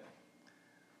into it.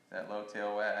 That low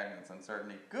tail wag and its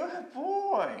uncertainty. Good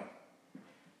boy.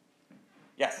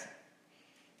 Yes.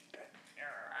 Good.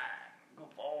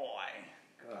 Good boy.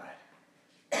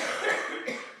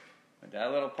 Good. But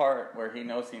that little part where he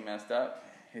knows he messed up,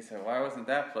 he said, "Why wasn't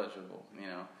that pleasurable?" You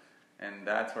know, and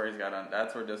that's where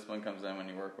that's where discipline comes in when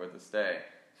you work with the stay.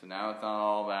 So now it's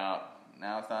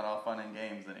not all fun and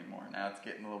games anymore. Now it's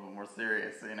getting a little bit more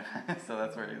serious, you know. So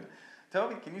that's where it is.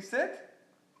 Toby, can you sit?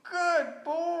 Good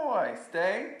boy.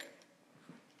 Stay.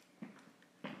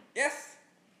 Yes.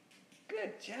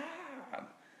 Good job.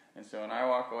 And so when I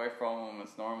walk away from them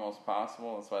as normal as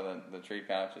possible, that's why the treat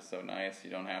pouch is so nice. You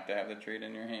don't have to have the treat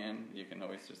in your hand. You can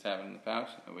always just have it in the pouch.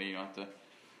 That way you don't have to.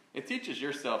 It teaches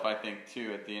yourself, I think,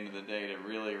 too, at the end of the day, to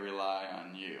really rely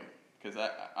on you. Because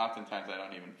oftentimes I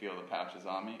don't even feel the pouches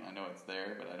on me. I know it's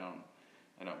there, but I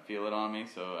don't feel it on me,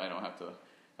 so I don't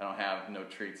have no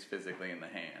treats physically in the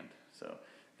hand. So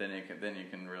then you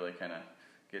can really kind of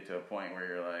get to a point where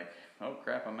you're like, oh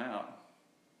crap, I'm out.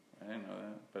 I didn't know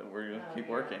that, but we're gonna keep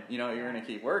working. You know, you're gonna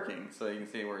keep working so you can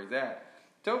see where he's at.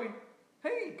 Toby,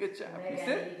 hey, good job. Maybe I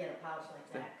need to get a pouch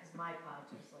like that because my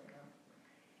pouch is like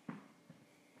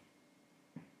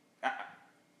a.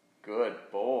 Good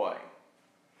boy.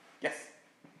 Yes.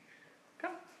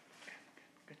 Come.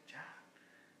 Good job.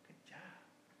 Good job.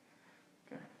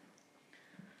 Good.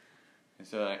 And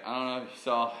so, like, I don't know if you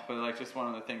saw, but like just one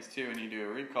of the things too, when you do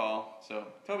a recall. So,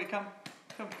 Toby, come.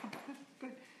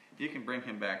 Good. You can bring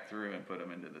him back through and put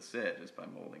him into the sit just by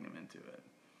molding him into it.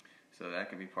 So that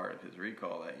can be part of his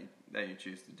recall that you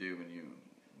choose to do when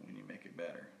you make it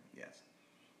better. Yes.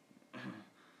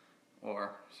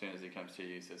 Or as soon as he comes to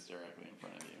you, he sits directly in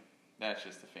front of you. That's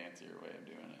just a fancier way of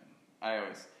doing it. I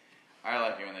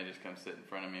like it when they just come sit in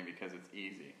front of me because it's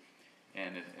easy,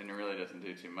 and it really doesn't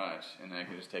do too much, and then I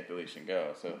can just take the leash and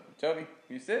go. So Toby,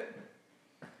 you sit.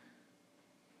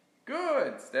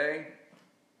 Good. Stay.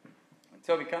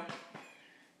 Toby, come.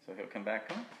 So he'll come back.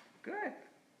 Come on. Good.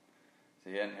 So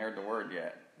you hadn't heard the word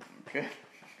yet. Good.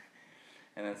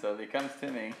 And then so he comes to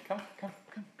me. Come.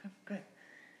 Good.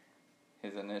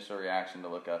 His initial reaction to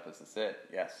look up is to sit.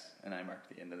 Yes. And I mark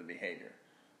the end of the behavior.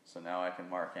 So now I can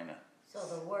mark in a. So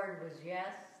the word was yes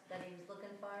that he was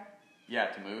looking for? Yeah,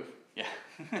 to move. Yeah.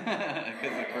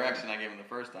 Because the correction I gave him the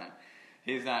first time.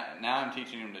 He's not. Now I'm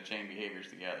teaching him to chain behaviors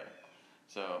together.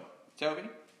 So, Toby.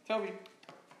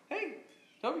 Hey.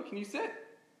 Toby, can you sit?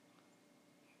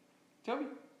 Toby.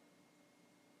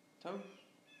 I'm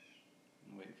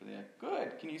waiting for the act.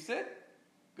 Good. Can you sit?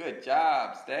 Good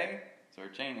job. Stay. So we're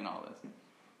chaining all this.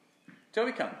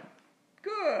 Toby, come.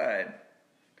 Good.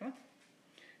 Come on.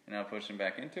 And now push him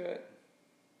back into it.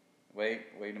 Wait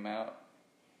him out.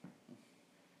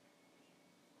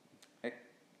 Hey.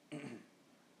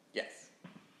 Yes.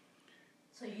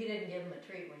 So you didn't give him a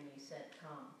treat when you said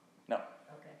come? No.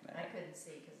 Okay. No. I couldn't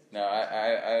see because. No,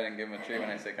 I didn't give him a treat when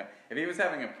I said come. If he was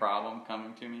having a problem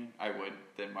coming to me, I would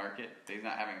then mark it. But he's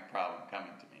not having a problem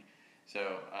coming to me.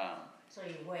 So. So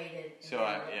you waited. So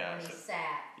when he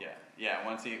sat. Yeah.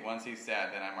 Once he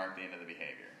sat, then I marked the end of the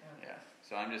behavior. Okay. Yeah.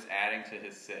 So I'm just adding to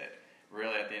his sit.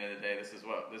 Really, at the end of the day, this is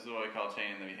what we call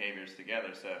chaining the behaviors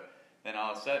together. So then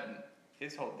all of a sudden,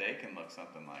 his whole day can look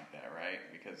something like that, right?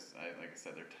 Because like I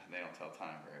said, they don't tell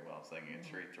time very well, so they can get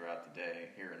treat throughout the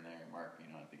day, here and there, mark, at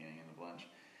the beginning of the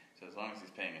lunch. So as long as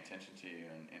he's paying attention to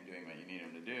you and doing what you need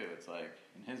him to do, it's like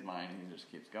in his mind he just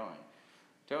keeps going.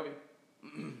 Toby.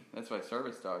 That's why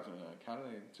service dogs are like, how do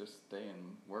they just stay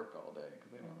and work all day? Because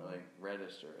they don't really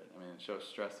register it. I mean, it shows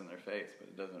stress in their face, but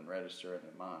it doesn't register it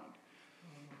in their mind.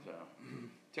 So,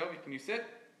 Toby, can you sit?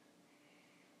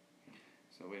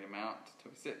 So wait him out.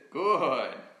 Toby, sit.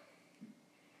 Good.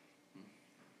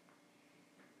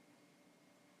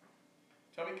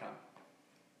 Toby, come.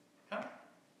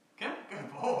 Come.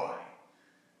 Good boy.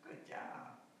 Good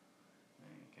job.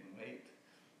 You can wait.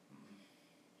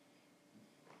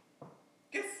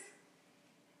 Kiss.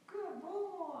 Good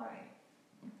boy.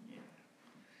 Yeah.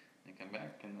 And come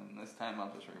back, and then this time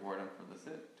I'll just reward him for the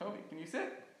sit. Toby, can you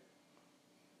sit?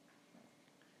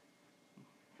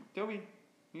 Toby,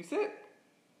 can you sit?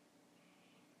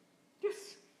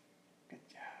 Yes. Good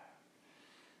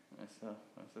job.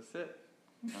 That's the sit.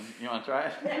 You want to try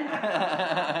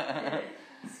it?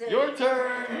 Your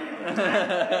turn.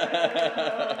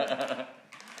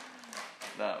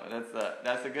 No, that's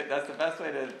the best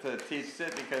way to teach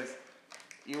sit, because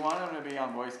you want him to be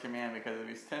on voice command, because if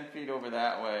he's 10 feet over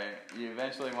that way, you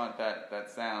eventually want that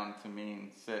sound to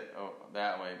mean sit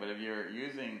that way. But if you're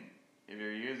using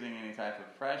using any type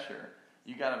of pressure,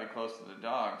 you got to be close to the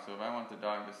dog. So if I want the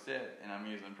dog to sit and I'm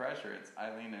using pressure,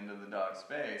 I lean into the dog's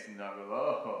space and the dog goes,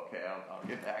 oh, okay, I'll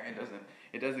get back.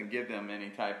 It doesn't give them any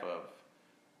type of,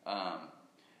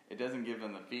 it doesn't give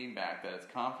them the feedback that it's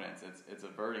confidence. It's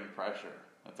averting pressure.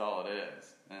 That's all it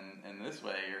is. And this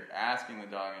way, you're asking the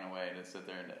dog in a way to sit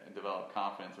there and develop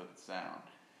confidence with the sound.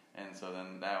 And so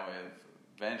then that way,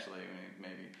 eventually,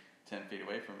 maybe 10 feet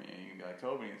away from you, you can be like,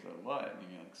 Toby, and he said, what?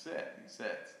 And you're like, sit. And he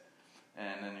sits.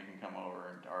 And then you can come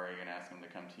over, or you can ask him to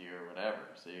come to you or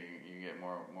whatever. So you get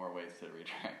more ways to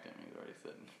retract him. He's already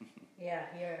sitting. Yeah,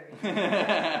 he already.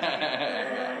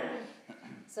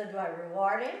 So do I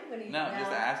reward him when he's No,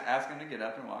 just ask him to get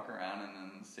up and walk around, and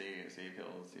then see if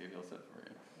he'll sit for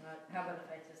you. How about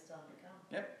if I just tell him to come?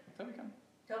 Yep, Toby, come.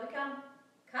 Toby,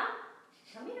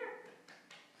 come here.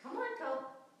 Come on, Toby.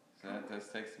 So that does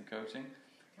take some coaching.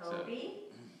 Toby,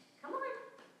 come on.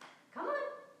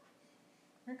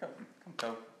 Here, come,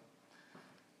 Toby.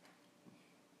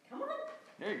 Come on.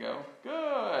 There you go.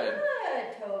 Good. Good,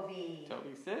 Toby.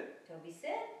 Toby, sit. Toby,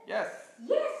 sit. Yes.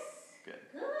 Yes. Good.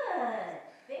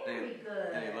 Very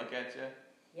good. Did he look at you?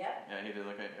 Yep. Yeah, he did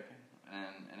look at you. Okay.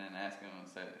 And then ask him,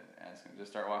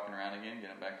 just start walking around again,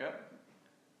 get him back up.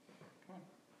 Come on.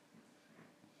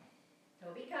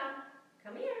 Toby,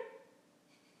 come here.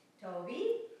 Toby.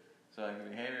 So the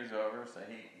behavior's over. So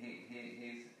he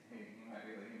might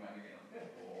be getting a good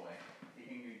boy. He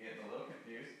can be getting a little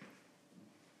confused.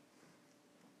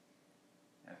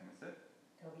 Ask him to sit.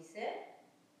 Toby, sit.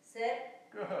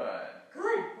 Good.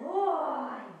 Good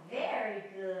boy. Very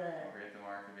good. Don't forget to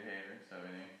mark the behavior. So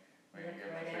when you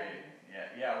give him a Right treat,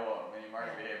 yeah. Well, when you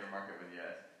mark the behavior, mark it with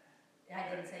yes. I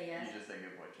didn't say yes. You just say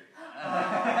good boy treat. Yeah,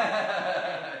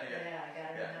 I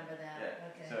gotta remember that. Yeah.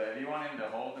 Okay. So if you want him to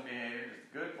hold the behavior,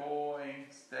 just good boy,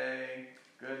 stay,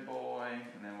 good boy,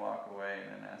 and then walk away,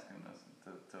 and then ask him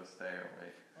to stay or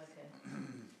wait. Okay.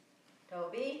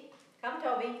 Toby, come,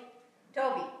 Toby.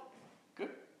 Toby.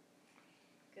 Good.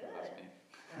 Good. Me.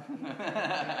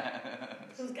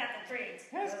 Who's got the treats?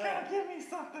 Who's gonna give me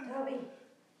something? Toby.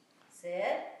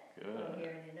 Sit. Good. Oh,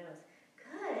 here in your nose.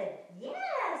 Good.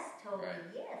 Yes, Toby.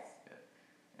 Right. Yes.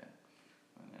 Yeah.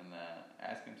 And then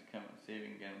ask him to come, see if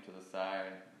you can get him to the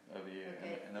side of you.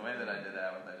 Okay. And the way that I did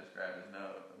that was I just grabbed him,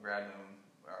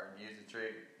 or used the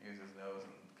treat, used his nose,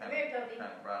 and kind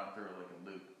of brought him through like a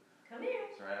loop. Come here.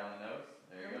 So right on the nose.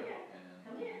 There you Come go. here. And then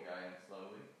Come you here. guide him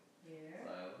slowly. Here.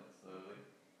 Slowly.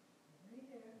 Over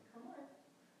here. Come on.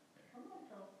 Come on,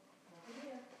 Toby. Over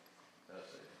here.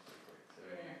 That's it. So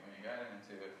when you guide him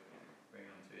into it, bring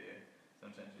him to you.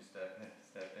 Sometimes you step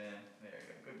in. There you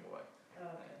go. Good boy.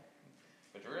 Okay.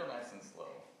 But you're real nice and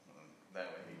slow.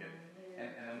 That way he can.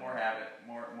 And then more habit.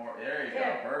 More. There you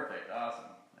Here. go. Perfect.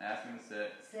 Awesome. Ask him to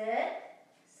sit. Sit.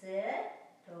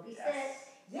 Toby, Yes. sit.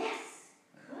 Yes.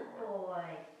 Good boy.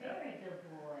 Very good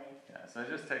boy. Yeah. So it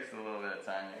just takes a little bit of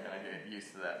time. You gotta get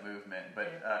used to that movement.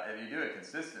 But if you do it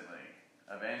consistently,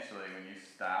 eventually when you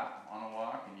stop on a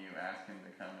walk and you ask him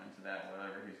to come into that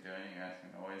whatever he's doing, you ask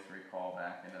him to always recall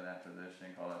back into that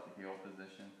position. Call that the heel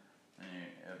position.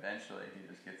 And eventually he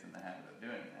just gets in the habit of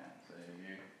doing that. So if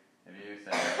you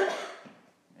say,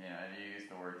 if you use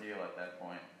the word heel at that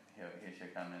point, he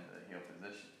should come into the heel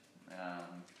position.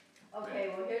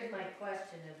 Okay, well here's my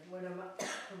question is when I'm,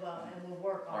 well, and we'll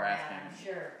work on Or ask that, him. I'm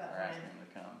sure, but Or ask him to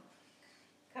come.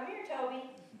 come here, Toby.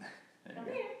 There Come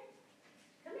you go. here.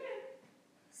 Come here.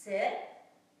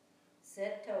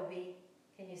 Sit, Toby.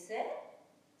 Can you sit?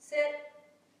 Sit.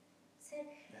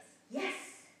 Yes. Yes.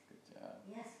 Good job.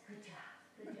 Yes, good job.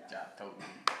 Good Good job. job, Toby.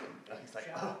 He's like,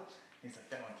 job. He's like,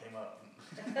 that one came up.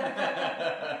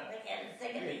 They're getting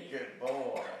sick of these. Good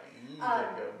boy. He's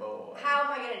a good boy. How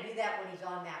am I going to do that when he's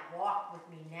on that walk with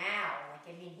me now? Like,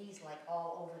 I mean, he's like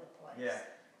all over the place. Yeah.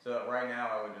 So right now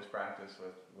I would just practice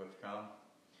with come.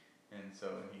 And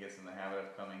so he gets in the habit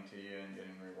of coming to you and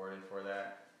getting rewarded for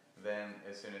that. Then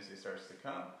as soon as he starts to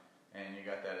come and you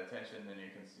got that attention, then you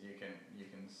can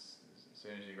as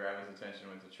soon as you grab his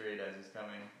attention with the treat as he's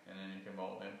coming, and then you can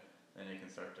mold him, then you can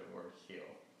start to work heel.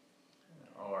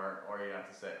 Or you have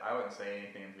to say, I wouldn't say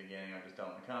anything at the beginning. I would just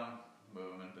tell him to come,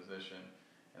 move him in position,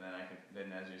 and then then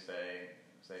as you say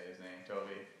his name,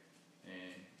 Toby,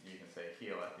 and you can say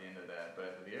heel at the end of that.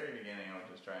 But at the very beginning, I would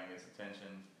just try and get his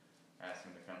attention, ask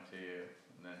him to come to you,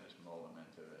 and then just mold him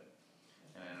into it.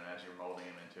 And then as you're molding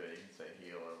him into it, you can say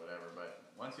heel or whatever.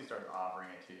 But once he starts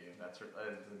offering it to you, that's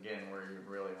again where you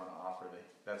really want to offer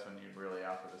that's when you really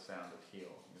offer the sound of heel.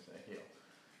 You say heel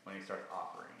when he starts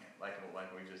offering it, like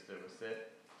we just did with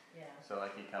sit. Yeah. So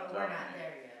like he comes But we're up. not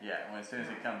there yet. Yeah, as soon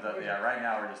as he comes up, right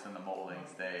now we're just in the molding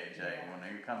stage. Like when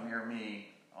you come near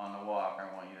me, on the walk, I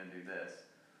want you to do this.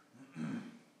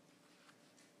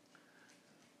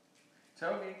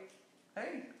 Toby,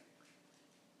 hey,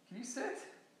 can you sit?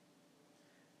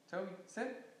 Toby,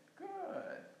 sit.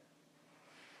 Good.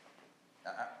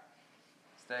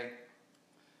 Stay.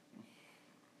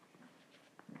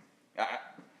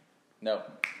 No.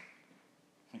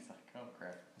 He's like, oh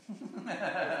crap. He's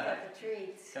got the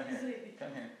treats. Come here.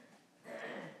 Come here.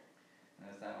 And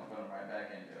this time we'll put him right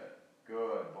back into it.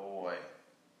 Good boy.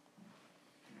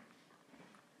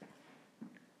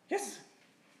 Yes.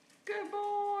 Good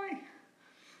boy.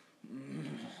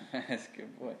 That's a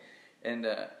good boy.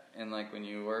 And like when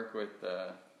you work with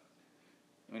the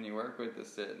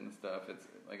sit and stuff, it's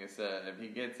like I said, if he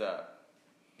gets up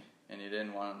and you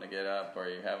didn't want him to get up, or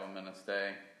you have him in a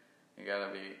stay, you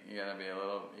gotta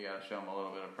show him a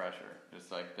little bit of pressure.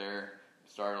 Just like there,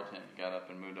 startled him, he got up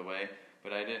and moved away.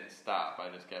 But I didn't stop. I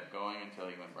just kept going until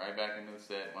he went right back into the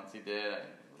sit. Once he did, I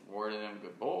rewarded him,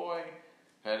 good boy,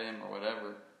 pet him or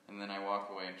whatever, and then I walk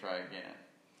away and try again.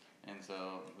 And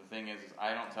so the thing is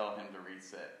I don't tell him to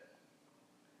resit.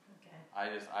 Okay.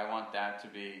 I want that to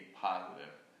be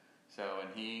positive. So when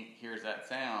he hears that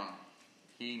sound,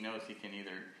 he knows he can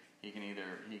either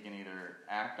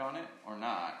act on it or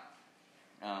not.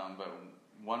 But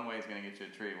one way is going to get you a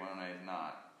treat, one way is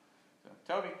not. So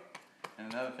Toby,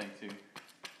 and another thing too.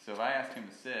 So if I ask him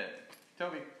to sit,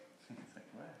 Toby, it's like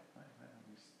what?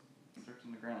 I'm just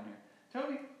searching the ground here.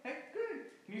 Toby, hey, good.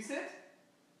 Can you sit?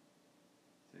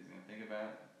 So he's going to think about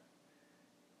it.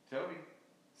 Toby,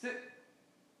 sit.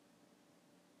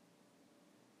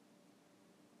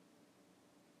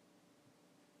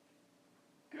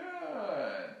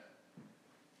 Good.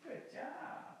 Good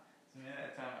job. So maybe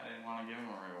that time I didn't want to give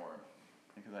him a reward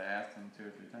because I asked him 2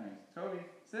 or 3 times. Toby,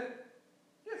 sit.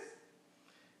 Yes.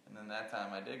 And then that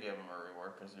time I did give him a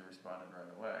reward because he responded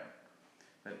right away.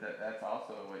 But that's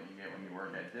also what you get when you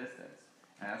work at distance.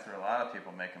 And that's where a lot of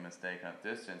people make a mistake on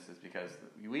distance, is because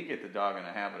we get the dog in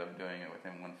the habit of doing it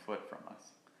within 1 foot from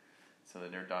us. So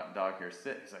that their dog here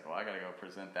sit, he's like, well, I got to go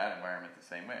present that environment the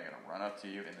same way. I got to run up to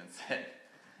you and then sit.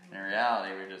 In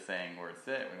reality, we're just saying word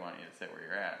sit. We want you to sit where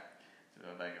you're at. So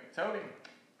if I go, Toby,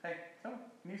 hey, Toby,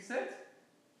 can you sit?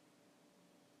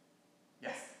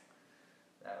 Yes.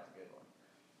 That was a good one.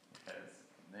 Because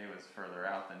he was further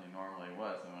out than he normally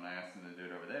was, and when I asked him to do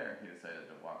it over there, he decided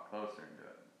to walk closer and do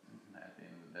it at the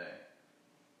end of the day.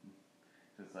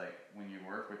 Just like when you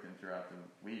work with him throughout the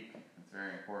week, it's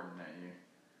very important that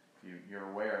you're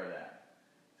aware of that.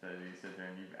 So if you sit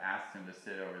there and you've asked him to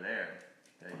sit over there,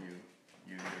 that you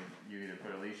either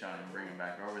put a leash on him and bring him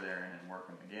back over there and then work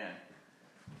him again.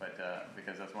 But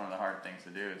because that's one of the hard things to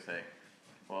do, is say,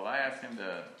 well, if I ask him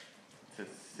to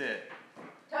sit,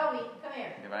 Toby, come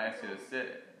here. if I ask you to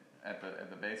sit at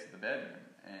the base of the bedroom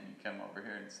and you come over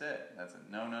here and sit, that's a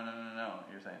no.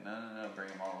 You're saying no, bring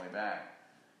him all the way back,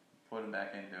 put him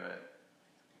back into it,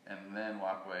 and then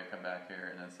walk away, come back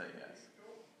here, and then say yes.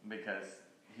 Because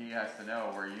he has to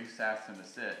know where you asked him to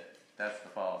sit, that's the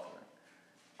follow through.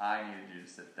 I needed you to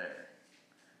sit there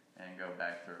and go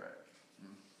back through it,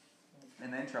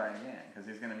 and then try again, because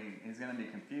he's gonna be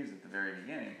confused at the very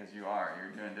beginning, because you're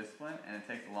doing discipline, and it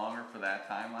takes longer for that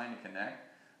timeline to connect.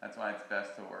 That's why it's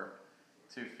best to work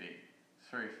 2 feet,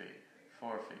 3 feet,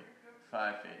 4 feet,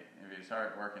 5 feet. If you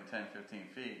start working 10, 15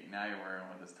 feet, now you're working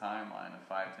with this timeline of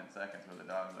 5, 10 seconds where the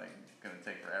dog's like gonna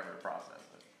take forever to process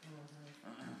it.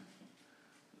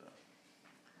 So,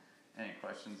 any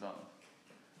questions on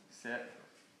sit?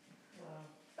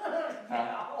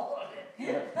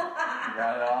 You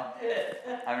got it all?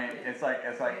 I mean, it's like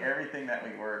everything that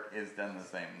we work is done the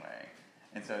same way.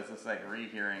 And so it's just like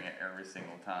rehearing it every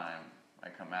single time I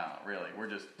come out. Really, we're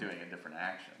just doing a different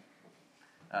action.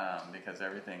 Because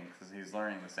he's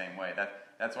learning the same way.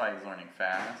 That's why he's learning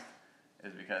fast,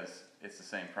 is because it's the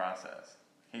same process.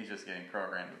 He's just getting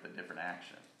programmed with a different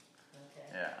action. Okay.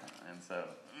 Yeah, and so...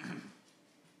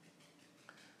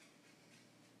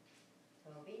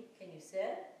 Toby, can you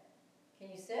sit? Can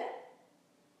you sit?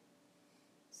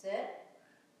 Sit?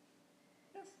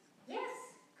 Yes. Yes.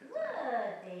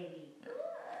 Good, baby. Good.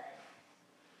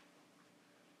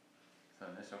 So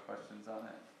initial questions on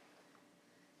it?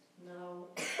 No.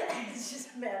 It's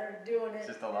just a matter of doing it. It's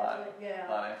just a lot. Yeah.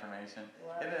 A lot of information.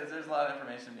 What? It is. There's a lot of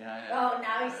information behind it. Oh,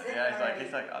 now he's sitting. Yeah,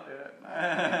 he's like, I'll do it.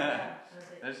 Yeah.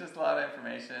 There's just a lot of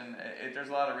information. There's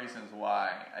a lot of reasons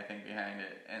why, I think, behind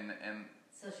it. And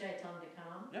So should I tell him to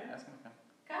come? yeah, ask him to come.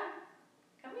 Come.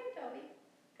 Come here, Toby.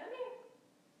 Come here.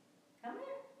 Come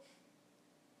here.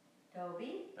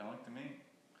 Toby. Don't look to me.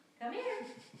 Come here.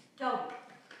 Toby.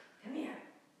 Come here.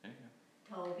 There you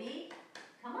go. Toby.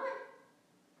 Come on.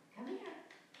 Come here.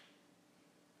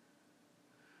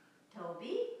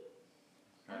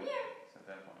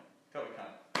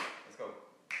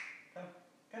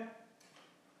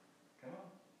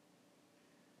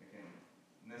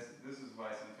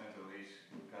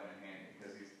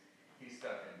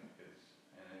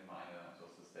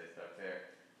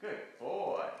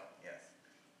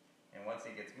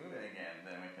 gets moving again,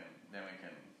 then we can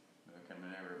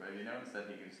maneuver. But if you notice that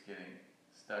he keeps getting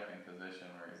stuck in position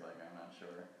where he's like, I'm not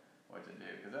sure what to do,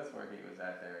 because that's where he was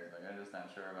at there. He's like, I'm just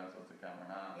not sure if I'm supposed to come or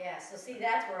not. Yeah, so see,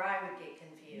 that's where I would get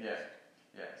confused.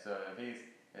 Yeah. So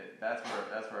if that's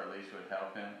where a leash would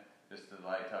help him, just to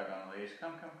light tug on a leash,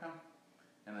 come,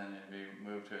 and then if you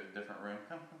move to a different room,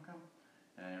 come,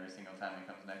 and every single time he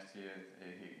comes next to you,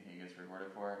 he gets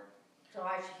rewarded for it. So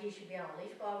he should be on a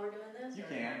leash while we're doing this? You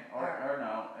can, or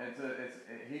no.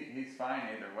 He's fine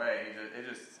either way. It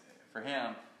just for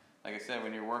him, like I said,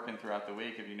 when you're working throughout the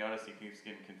week, if you notice he keeps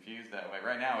getting confused that way.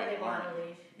 Right now he's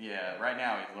learning. Yeah, right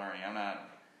now he's learning. I'm not.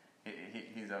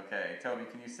 He's okay. Toby,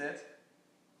 can you sit?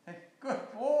 Hey, good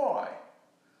boy.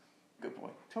 Good boy.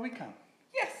 Toby, come.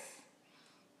 Yes.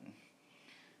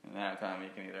 And that time you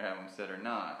can either have him sit or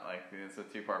not. Like it's a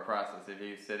two-part process. If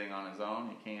he's sitting on his own,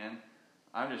 he can.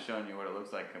 I'm just showing you what it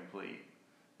looks like complete.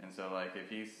 And so like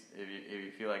if you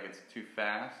feel like it's too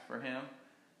fast for him,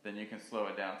 then you can slow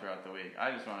it down throughout the week.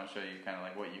 I just want to show you kind of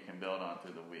like what you can build on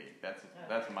through the week. That's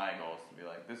my goal, is to be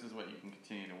like, this is what you can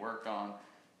continue to work on.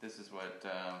 This is what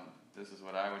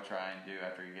I would try and do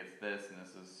after he gets this, and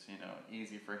this is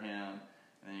easy for him.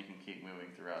 And then you can keep moving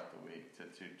throughout the week to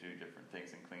do different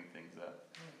things and clean things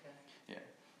up. Okay. Yeah.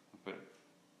 But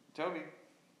Toby,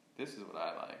 this is what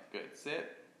I like. Good.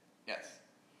 Sit. Yes.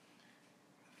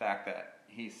 The fact that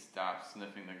he stops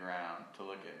sniffing the ground to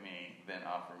look at me, then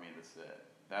offer me the sit.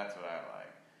 That's what I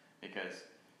like. Because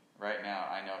right now,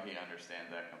 I know he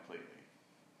understands that completely.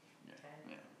 Yeah.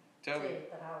 Okay. Yeah. Toby. See,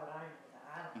 but how would I know that?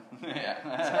 I don't know.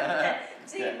 Yeah.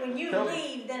 See, when you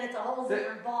leave, then it's a whole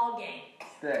different ball game.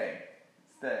 Stay.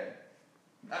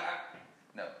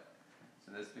 No.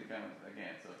 So this becomes,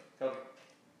 again, so Toby.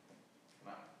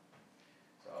 Come on.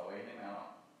 So I'll wait him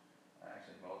out. I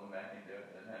actually mold him back into it.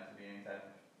 It doesn't have to be any type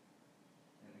of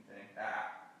anything.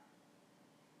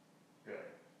 Good.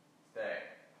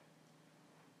 Stay.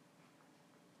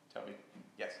 Toby.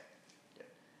 Yes. Yeah.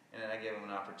 And then I give him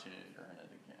an opportunity to earn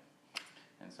it again.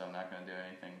 And so I'm not going to do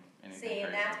anything See, and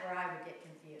crazy. that's where I would get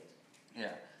confused.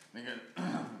 Yeah.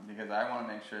 Because I want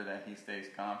to make sure that he stays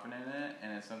confident in it,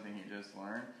 and it's something he just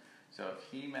learned. So if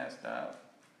he messed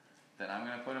up, then I'm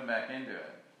going to put him back into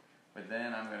it. But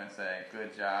then I'm going to say,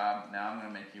 good job, now I'm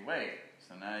going to make you wait.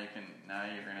 So now you're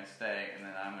going to stay, and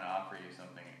then I'm going to offer you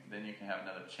something. Then you can have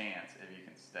another chance if you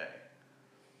can stay.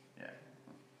 Yeah.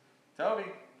 Toby!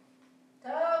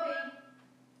 He's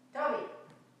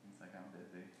like, I'm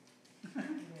busy.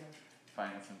 Yeah.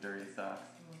 Finding some dirty socks.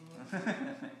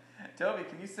 Mm-hmm. Toby,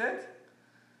 can you sit?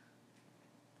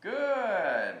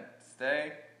 Good.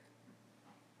 Stay.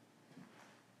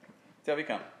 Toby,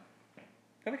 come.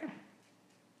 Toby, come.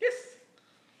 Yes.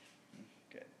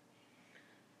 Good.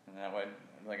 And that way,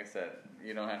 like I said,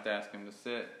 you don't have to ask him to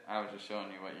sit. I was just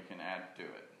showing you what you can add to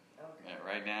it. Okay. Yeah,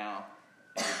 right now,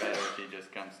 it'd be better if he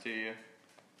just comes to you.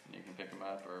 And you can pick him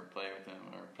up or play with him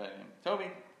or pet him.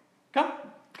 Toby,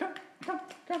 come.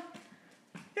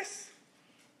 Yes.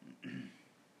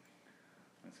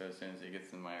 And so as soon as he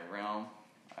gets in my realm,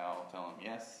 I'll tell him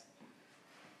yes.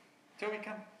 Toby,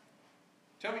 come.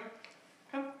 Toby,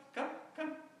 come.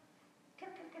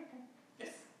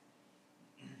 Yes.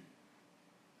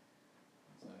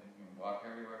 So you can walk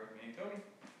everywhere with me. Toby,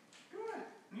 good.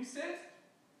 Can you sit?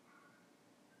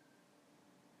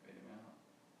 Wait him out.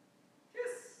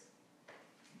 Yes.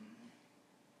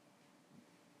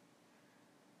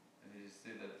 And you just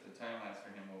see that the time lapse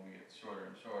for him will get shorter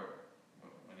and shorter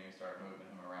when you start moving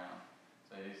him around.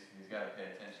 So he's got to pay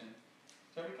attention.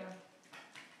 Toby, come.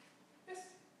 Yes.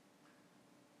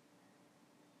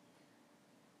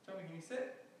 Toby, can you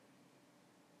sit?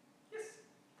 Yes.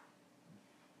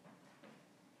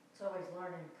 So he's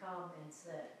learning to come and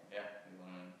sit. Yeah, he's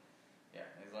learning. Yeah,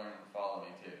 he's learning to follow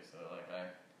me too. So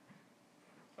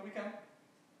Toby, come.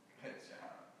 Good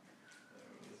job.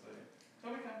 Move this way.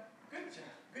 Toby, come. Good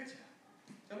job.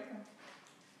 Toby, come.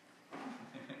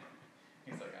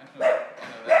 He's like, I know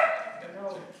that. No.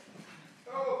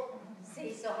 Oh.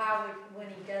 See, so when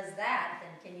he does that,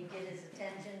 then can you get his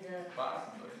attention to...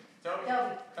 Possibly. Toby,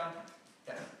 come.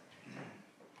 Yes.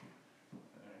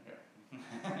 There you go.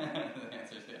 The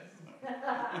answer is yes.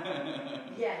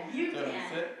 Yeah, you Toby,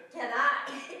 can. sit. Can I?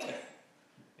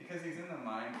 Because he's in the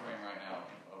mind frame right now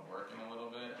of working a little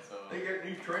bit, so... They get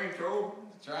these trained trolls.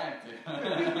 Trying to.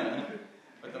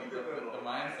 But the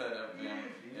mindset of him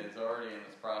is already in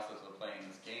this process of playing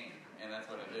this game. And that's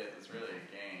what it is. It's really a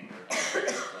game. It's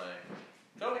like,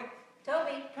 Toby,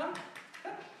 come.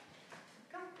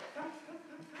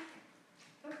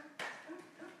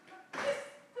 Yes,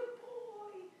 good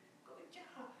boy. Good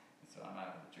job. So I'm out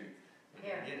of the treats.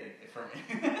 Here. Get it from me.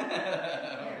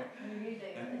 Here, you need to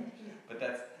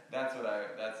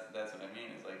that's what I mean.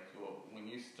 It's like, cool, when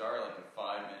you start like a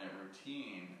 5-minute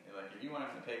routine, like if you want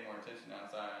him to pay more attention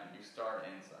outside, you start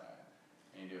inside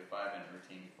and you do a 5-minute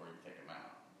routine before you take him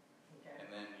out, and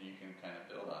then you can kind of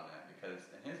build on that because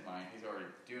in his mind he's already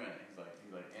doing it. He's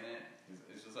like in it.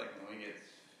 It's just like when we get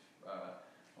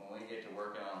to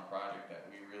working on a project that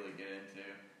we really get into.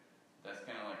 That's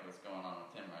kind of like what's going on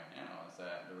with him right now. Is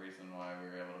that the reason why we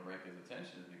were able to break his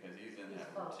attention is because he's in that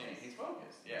routine. He's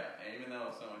focused, yeah. And even though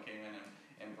someone came in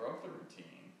and broke the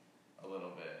routine a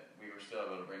little bit, we were still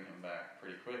able to bring him back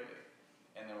pretty quickly.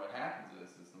 And then what happens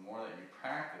is the more that you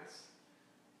practice,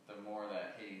 the more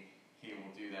that he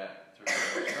will do that through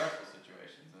stressful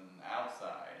situations and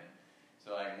outside. And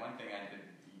so like one thing I did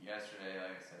yesterday,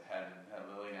 like I said, had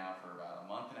Lily now for about a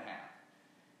month and a half.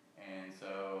 And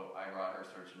so I brought her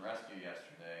search and rescue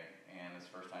yesterday, and it's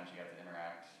the first time she got to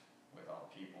interact with all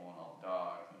the people and all the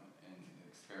dogs and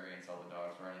experience all the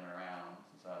dogs running around,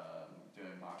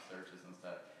 doing mock searches and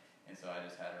stuff. And so I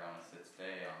just had her on a sit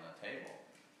stay on the table.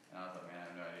 And I was like, man,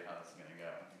 I have no idea how this is going to go.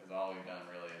 Because all we've done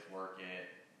really is work it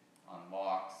on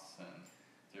walks and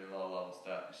do low level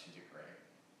stuff, and she did great.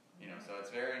 So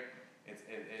it's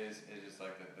just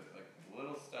like the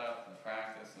little stuff and the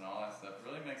practice and all that stuff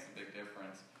really makes a big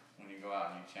difference when you go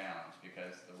out and you challenge,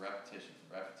 because the repetition,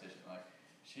 like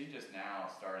she just now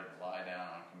started to lie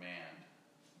down on command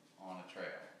on a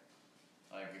trail.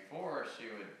 Like before it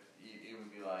would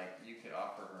be like you could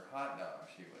offer her hot dog,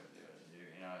 she wouldn't do it.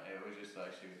 It was just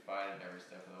like she would fight it every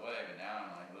step of the way, but now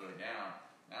I'm like literally down.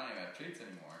 Now I don't even have treats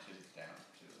anymore, she's just down.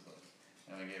 She was like,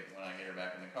 and when I get her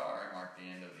back in the car, I mark the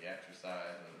end of the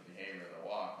exercise or the behavior of the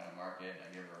walk, and I mark it and I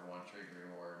give her one treat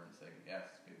reward and say,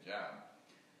 yes, good job.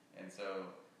 And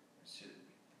so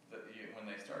when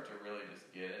they start to really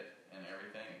just get it and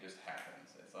everything, it just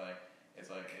happens. It's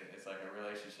like a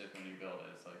relationship when you build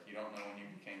it. It's like you don't know when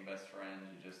you became best friends,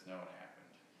 you just know it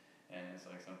happened. And it's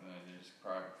like something that you just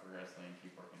progressively and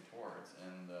keep working towards.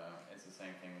 And it's the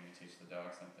same thing when you teach the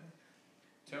dog something.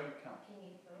 Toby, come.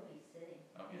 He's sitting.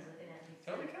 Oh, He's yeah. looking at me.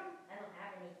 Toby, come. I don't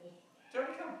have anything.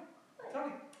 Toby, come.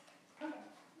 Toby, come.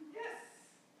 Yes.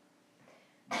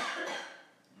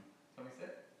 Toby,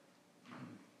 sit.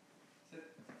 Sit.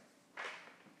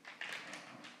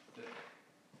 Sit.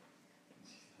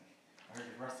 She's like, I heard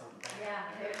you rustle the back. Yeah,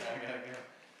 I gotta go.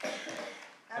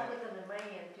 I put them in my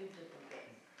hand too, just in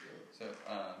case. So,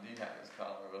 do you have this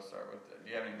collar? We'll start with it.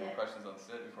 Do you have any more questions on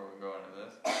sit before we go into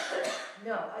this?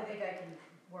 No, I think I can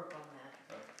work on that.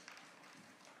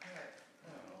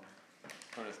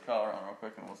 Put his collar on real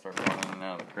quick and we'll start going in and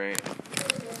out of the crate.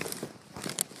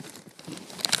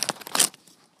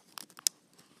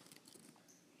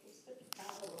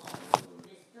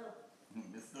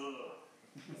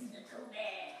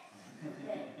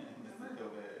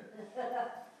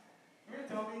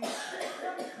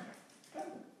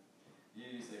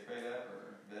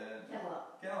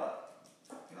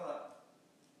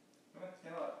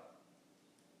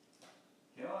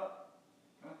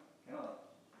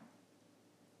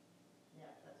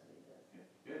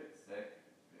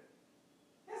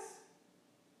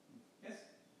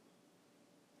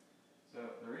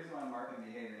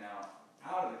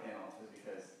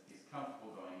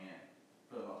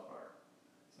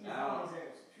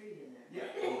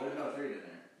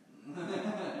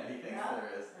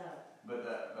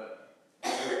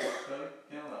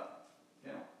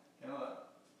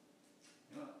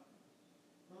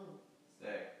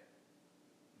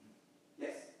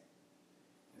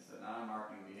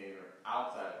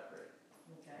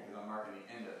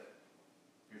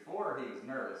 He was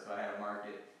nervous, so I had to mark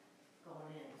it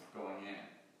going in.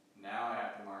 Now I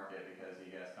have to mark it because he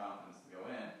has confidence to go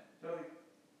in. Toby,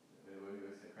 we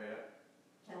sit right up.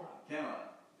 Kennel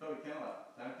up. Toby, kennel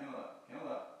up. Time to kennel up. Kennel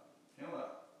up. Kennel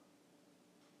up.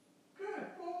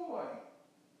 Good boy.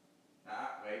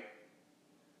 Wait.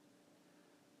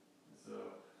 So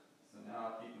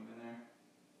now I'll keep him in there.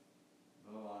 A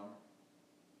little longer.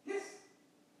 Yes.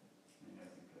 And he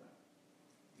doesn't cut.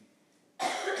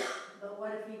 But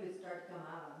what if he would start to come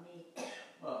out on me?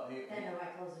 Well, Then do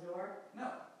I close the door? No.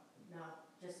 No,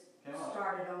 just Kennel up.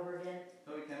 start it over again.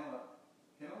 Toby, kennel up.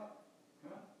 Kennel up.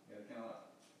 Come on. You gotta kennel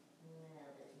up. No,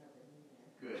 there's nothing in there.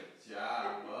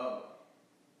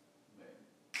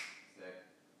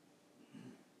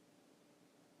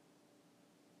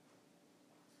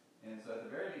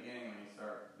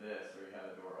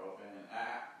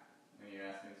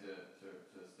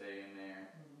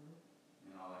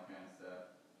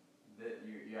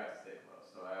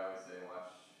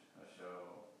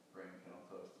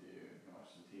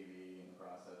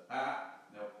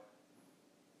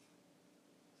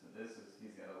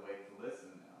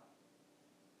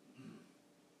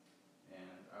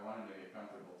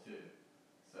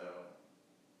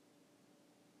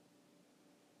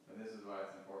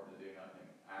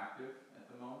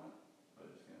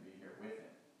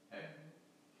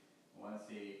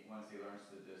 learns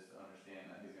to just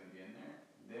understand that he's going to be in there,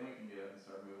 then we can get up and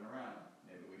start moving around.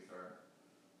 Maybe we start,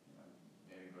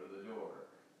 maybe go to the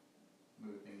door,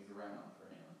 move things around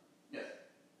for him.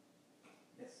 Yes.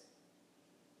 Yes.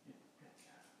 Yeah, good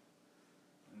job.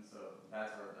 And so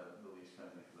that's where the leash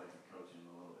comes in, because I can coach him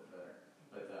a little bit better.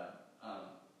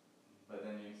 But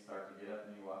then you start to get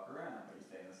up and you walk around, but you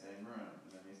stay in the same room.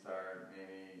 And then you start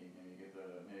maybe get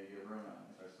a room out and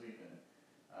you start sleeping,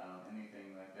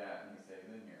 anything like that, and he stays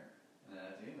in here. And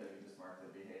then at the end of it, you just mark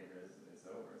the behavior as it's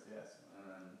over, it's yes, and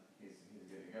then he's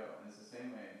good to go. And it's the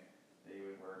same way that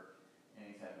you would work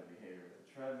any type of behavior with a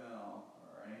treadmill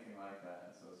or anything like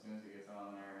that. So as soon as he gets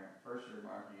on there, first you're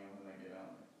marking him when they get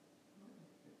on there.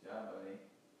 Good job, buddy.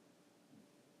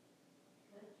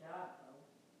 Good job, Bo.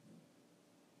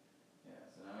 Yeah,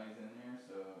 so now he's in there,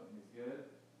 so he's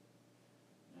good.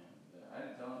 And I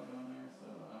didn't tell him to go in there, so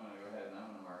I'm going to go ahead and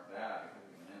I'm going to mark that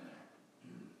because he went in there.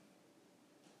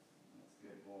 That's a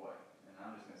good boy. And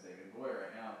I'm just going to say good boy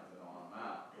right now because I don't want him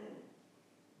out.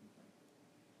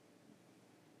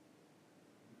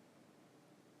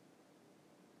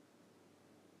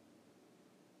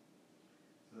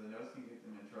 So the nose can get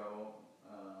them in trouble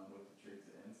with the treats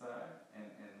inside, and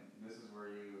this is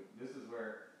where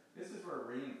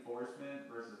reinforcement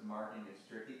versus marking gets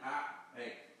tricky.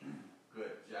 Hey,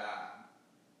 good job,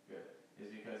 good.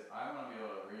 Is because I want to be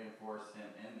able to reinforce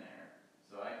him in there,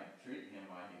 so I can treat him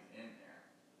while he's in there.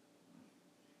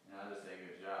 And I'll just say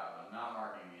good job. I'm not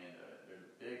marking the end of it. There's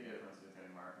a big difference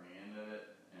between marking the end of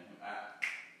it and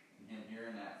him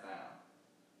hearing that sound.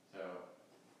 So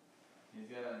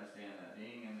he's got to understand that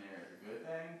being in there is a good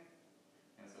thing.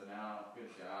 And so now,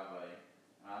 good job, buddy.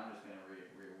 I'm just going to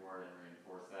reward and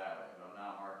reinforce that way, but I'm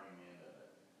not marking the end of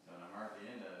it. So when I mark the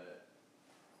end of it,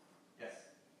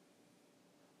 yes.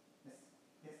 Yes,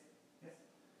 yes, yes.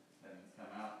 That means come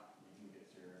out, you can get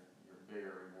your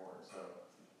bigger reward. So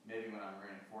maybe when I'm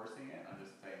reinforcing it, I'm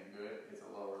just saying good, it's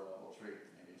a lower level treat.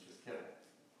 Maybe it's just kibble.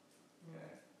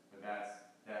 Okay? But that's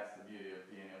the beauty of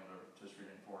being able to just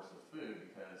reinforce with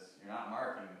food, because you're not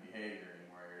marking the behavior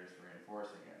anymore, you're just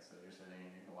reinforcing it. So you're sitting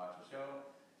and you can watch a show,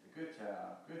 say, good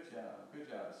job, good job, good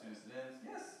job. As soon as it ends,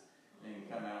 yes. Then you can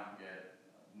come out and get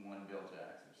one Bill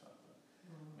Jacks or something.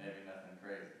 Maybe nothing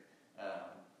crazy.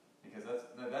 Because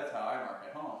that's how I mark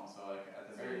at home. So like at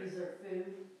the very use their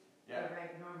food? Yeah.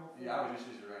 Like normal food? Yeah, I would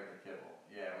just use a regular kibble.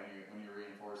 Yeah, when you're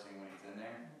reinforcing when he's in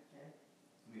there. Okay.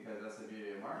 Because that's the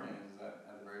beauty of marking is that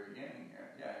at the very beginning,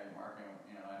 you're marking,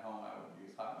 at home I would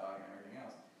use hot dog and everything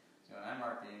else. So when I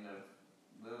mark the end of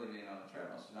Lily being on the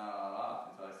treadmill, she's not allowed off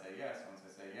until I say yes. Once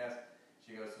I say yes,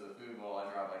 she goes to the food bowl,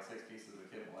 I drop like 6 pieces of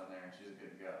kibble in there and she's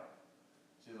good to go.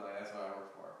 She's like, that's what I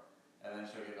work for. And then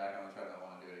she'll get back on the treadmill and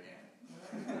want to do it again.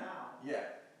 Wow.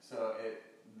 Yeah, so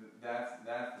that's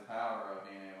the power of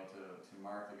being able to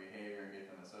mark the behavior and get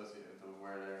them associated to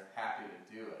where they're happy to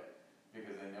do it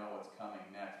because they know what's coming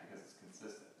next because it's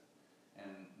consistent.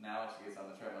 And now when she gets on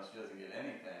the treadmill, she doesn't get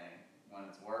anything when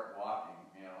it's walking.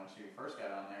 When she first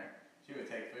got on there, she would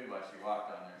take food while she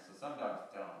walked on there. So some dogs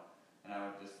don't. And I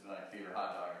would just feed her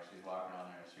hot dog as she's walking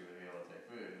on there and she would be able to take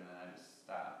food. And then I just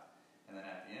stopped. And then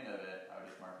at the end of it, I would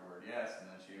just mark the word yes, and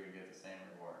then she would get the same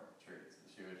reward treats.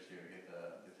 She would get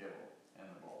the kibble in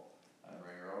the bowl. I'd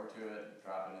bring her over to it,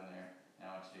 drop it in there.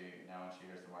 Now when she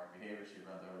hears the marked behavior, she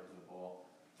runs over to the bowl,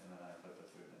 and then I put the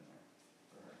food in there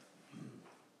for her.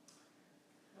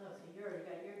 Oh, so you already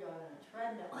got your dog on a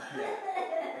treadmill.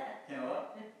 Kennel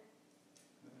up.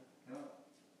 Kennel up.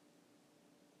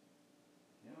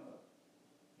 Kennel up.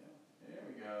 There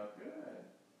we go. Good.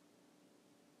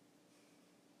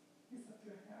 He's up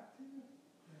to a half too.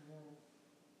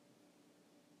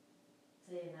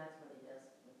 See, and that's what he does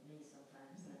with me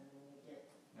sometimes. Then when we get.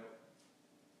 Nope.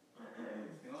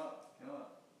 Kennel up. Kennel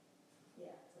up.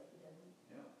 Yeah, it's like he doesn't.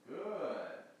 Yeah.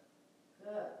 Good.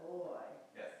 Good boy.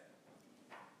 Yes.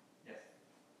 Yes.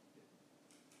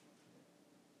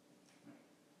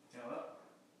 Kennel up.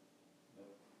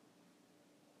 Nope.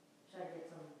 Should I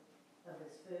get some of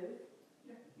his food?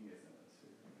 Yeah, he gets some of this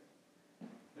food.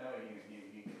 That way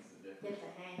he gets the difference. Get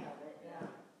the hang of it, yeah.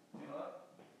 Kennel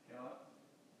up. Kennel up.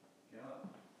 Kennel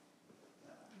up.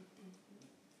 Kennel up.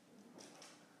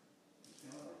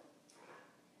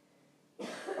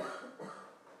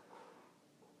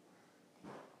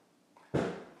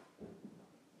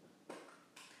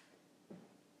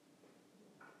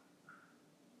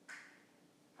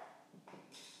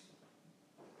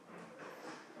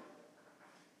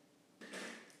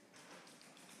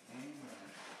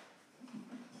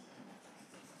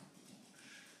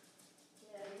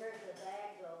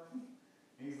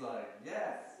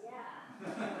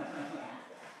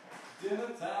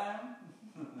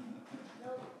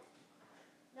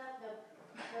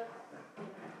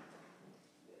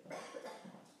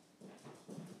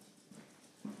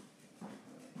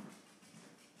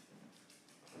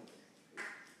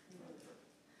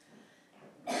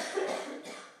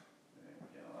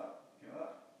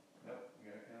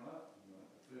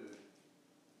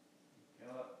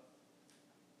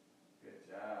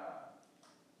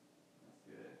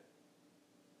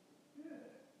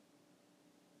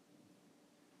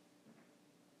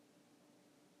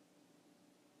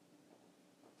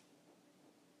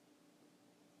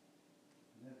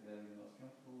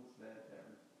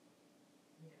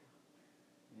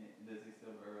 Does he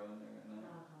still burrow in there at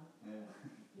night? Yeah.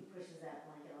 He pushes that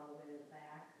blanket all the way to the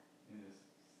back. You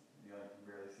like can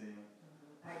barely see him.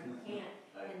 You can't.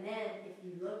 And then if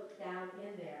you look down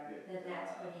in there, then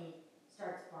that's when he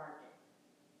starts barking.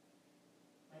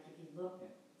 Like if you look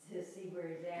to see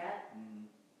where he's at, then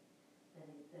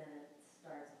it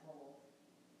starts a hole.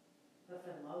 But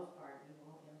for the most part, he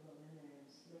won't. He'll go in there and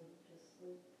sleep, just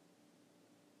sleep.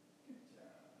 Good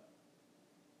job.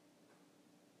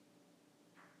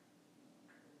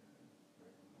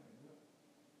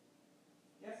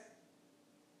 Yes.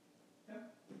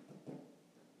 Come.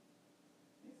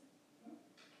 Yes. Come.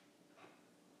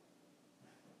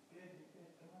 Good.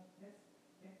 Come on. Yes.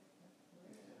 Yes. Good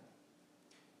job.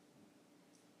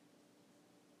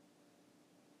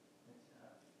 Good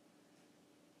job.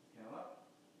 Come up.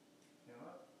 Come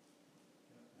up.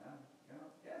 Come down. Come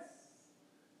up. Yes.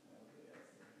 Okay, yes.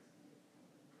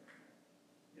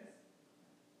 Yes.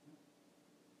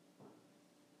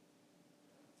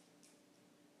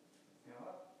 Come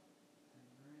up. Turn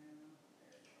around.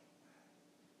 There you go.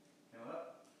 Come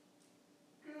up.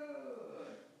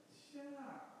 Good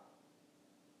job.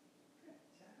 Good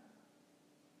job.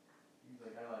 He's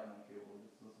like, I like my kibble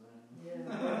just the same. Yeah.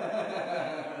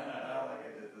 I like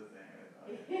it just the same. It's all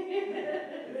good.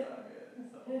 It's all good.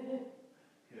 It's all good.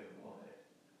 Good boy.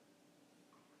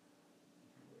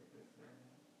 Wake this thing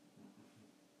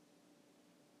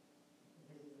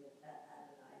I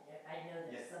don't know. I know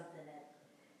there's something that.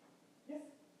 Yes.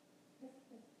 Yes.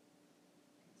 Yes.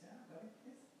 Good job, buddy.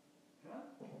 Yes. Come on.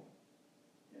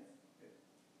 Yes. Good.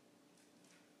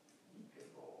 Good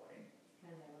boy.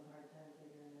 Kind of have a hard time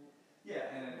figuring out.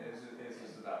 Yeah, and it's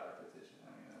just about repetition. I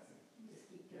mean, that's it. You just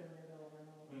keep doing it over and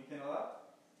over. Can you kennel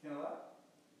up? Kennel up?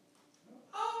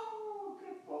 Oh,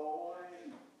 good boy.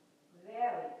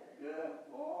 Very good. Good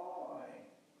boy.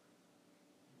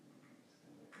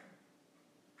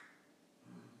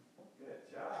 Good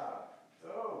job.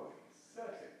 Toby,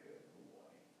 such a good boy.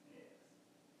 Yes.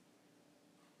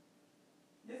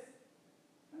 Yes.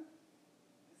 Huh?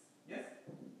 Yes.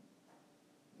 Yes.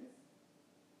 Yes.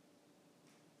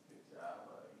 Good job,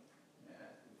 buddy.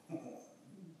 Yeah. Good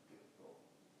boy.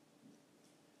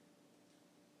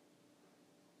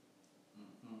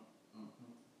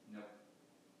 Nope.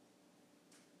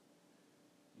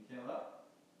 You kennel up?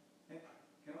 Hey,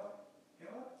 kennel up?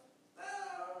 Kennel up?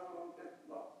 Oh, good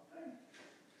boy.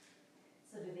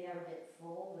 So do they ever get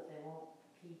full that they won't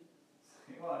pee?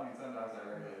 Well, I mean, some dogs that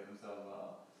regulate themselves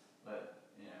well, but,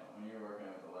 you know, when you're working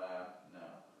with the lab, no.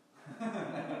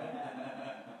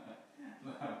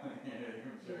 I'm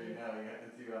sure you know, you got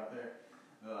the two out there,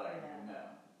 they're like,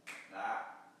 no.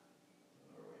 Ah.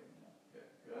 We're waiting now.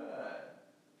 Good. Good.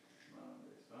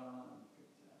 Respond. Good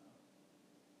job.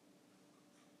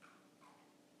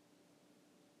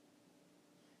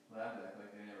 Labs act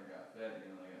like they never got fed,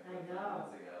 even though they got fed 3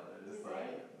 months ago. They're just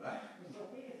like,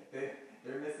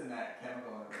 they're missing that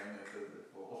chemical in the brain that says they're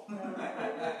full.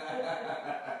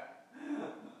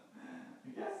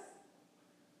 Yes.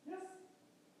 Yes.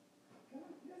 Come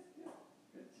on. Yes. Yes.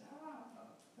 Good job.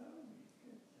 Toby.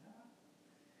 Good job.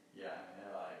 Yeah, I mean,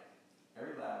 they're like,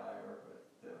 every lab I work with,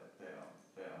 they don't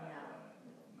have a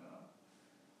limit. No.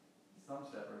 Some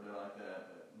shepherds are like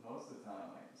that, but most of the time,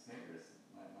 like Snickers,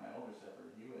 my older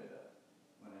shepherd, he would,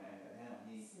 when I had him,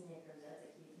 Snickers, that's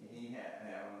a cute name. he had,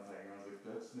 everyone's like,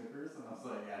 that's Snickers? And I was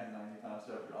like, yeah, he's 90-pound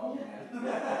shepherd, all man.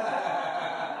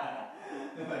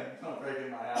 They're like, don't break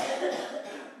in my house.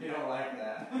 You don't like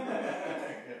that.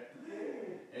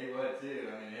 He would too.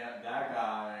 I mean, yeah, that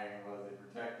guy was a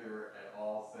protector at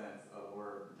all sense of the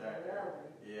word protector.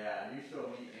 Really? Yeah, you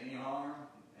showed me any harm,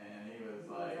 and he was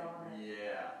like,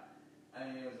 yeah. I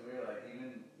mean, it was weird. Like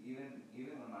even when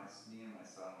me and my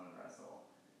son would wrestle,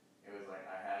 it was like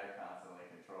I had to constantly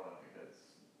control him because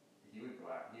he would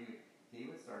go out. He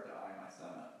would start to eye my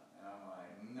son up, and I'm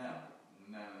like, no.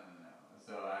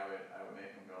 So I would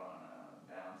make him go on a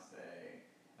downstay.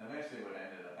 And eventually, what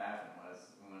ended up happening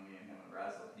was when me and him would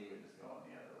wrestle, he would just go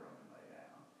in the other room and lay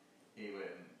down. He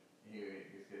would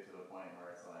just get to the point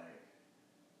where it's like,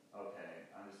 okay,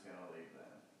 I'm just gonna leave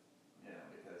then. You know,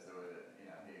 because it would, you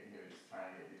know, he was just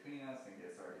trying to get between us and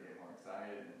start to get more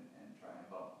excited and try and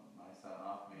bump my son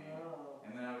off me. Oh.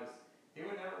 And then he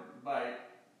would never bite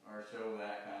or show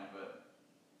that kind of, but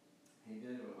he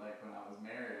did it like when I was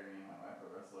married, me and my wife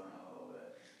would wrestle around a little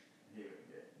bit. He would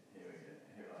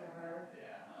like,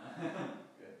 yeah,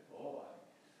 good boy.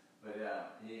 But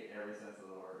yeah, every sense of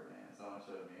the word, man. If someone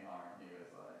showed me harm, he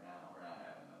was like, no, we're not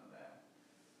having none of that.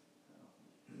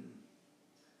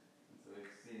 So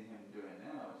we've seen him doing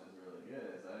now, which is really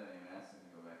good, is I didn't even ask him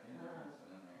to go back in there. I just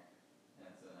went in there.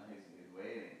 And so now he's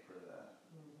waiting for that.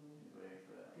 Mm-hmm. He's waiting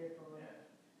for that. Good boy.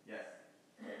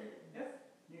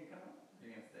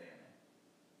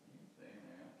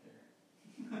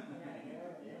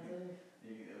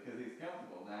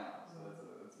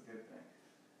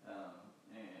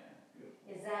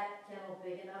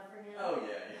 him? Oh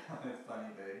yeah, yeah, it's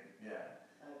plenty big. Yeah.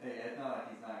 Okay. Hey, it's not like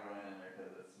he's not going in there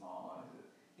because it's small.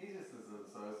 He just is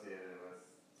associated with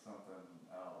something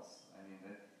else. I mean,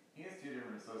 he has two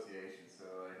different associations.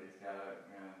 So like he's got it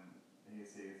when he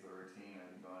sees the routine of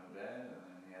you going to bed, and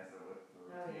then he has it with the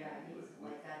Oh routine yeah, he's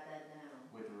with got that down.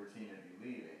 with the routine of you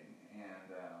leaving, and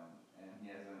he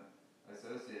hasn't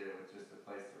associated with just a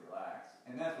place to relax.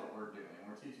 And that's what we're doing.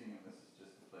 We're teaching him this is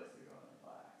just a place to go and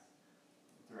relax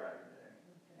throughout your day.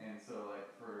 Okay. And so like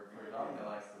for a dog that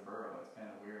likes to burrow, it's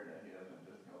kind of weird that he doesn't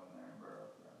just go in there and burrow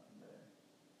throughout the day.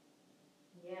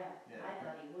 Yeah, Yeah, I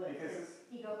thought he would. because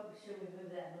Should we move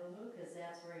that moo-moo? Because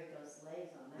that's where he goes lays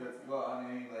on that. well, I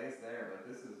mean, he lays there, but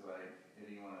this is like if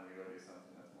he wanted to go do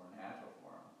something that's more natural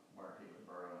for him, where he would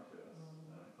burrow into an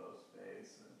enclosed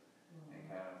space and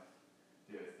kind of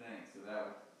do his thing. So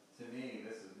that, to me,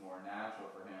 this is more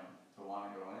natural for him to want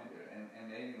to go into it. And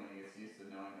maybe when he gets used to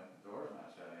knowing that the door's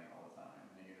not shutting all the time,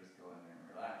 and he can just go in there and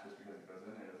relax. Just because he goes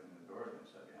in there doesn't mean the door's going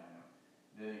to shut behind him.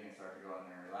 Then he can start to go in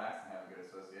there and relax and have a good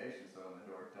association. So when the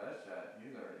door does shut,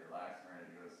 he's already relaxed and ready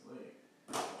to go to sleep.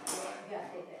 You gotta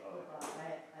take that clip off.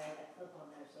 I had that clip on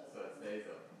there, so it stays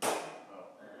open. Oh,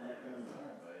 sorry,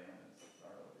 buddy. I'm just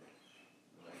startled.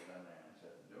 Like done there and I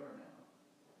shut the door now.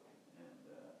 And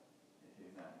if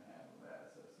he's not gonna have a bad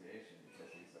association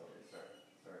because he's already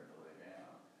started to lay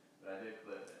down. But I did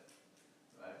clip it.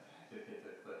 So I did get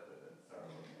to clip it and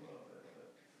startled him a little bit. But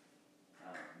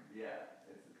yeah,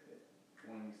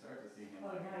 when you start to see him.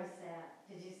 Oh, now he sat.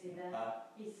 Did you see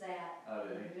that? He sat.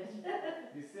 Oh, did he?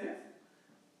 You sit?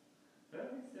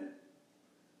 Let me sit.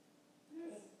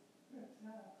 Yes. Good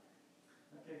job.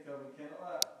 Okay, Toby, kennel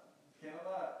up. Kennel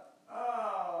up.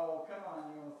 Oh, come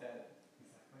on, you almost had it.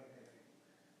 He's like, wait.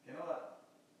 Kennel up.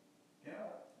 Kennel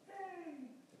up.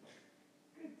 Hey!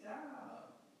 Good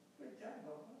job. Good job,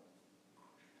 Bobo.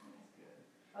 That's good.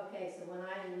 Okay, so when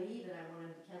I leave and I want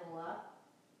him to kennel up,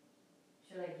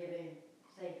 should I say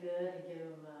good and give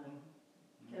him a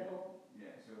kibble?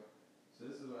 Yeah, so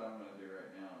this is what I'm going to do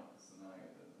right now. So now I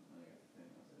got the thing.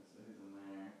 So he's in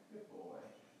there. Good boy.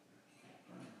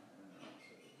 And then I'll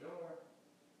shut the door.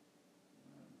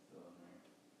 And he's still in there.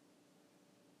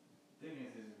 The thing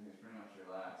is he's pretty much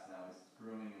relaxed now. He's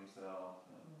grooming himself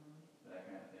and that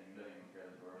kind of thing. He doesn't even care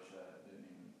the door shut. Didn't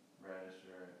even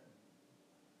register it.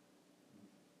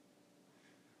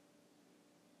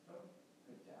 Oh,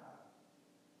 good job.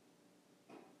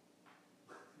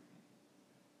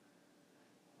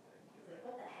 He's like,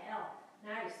 what the hell?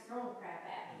 Now he's throwing crap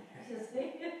at me. Just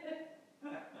think. That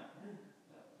one's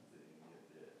didn't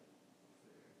get it.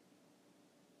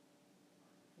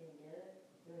 Can you get it?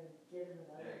 Go ahead and get in the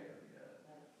button. There you go, you got it.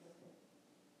 Okay.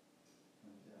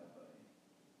 Good job, buddy.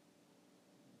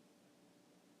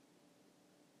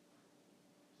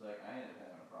 So like I ended up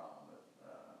having a problem with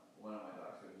one of my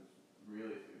dogs who was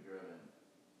really food driven.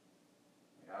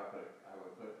 Like I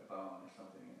would put a bone or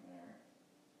something in there,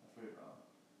 a food bone,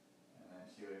 and then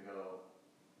she would go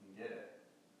and get it.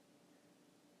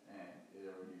 And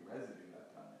there would be residue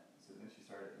left on it. So then she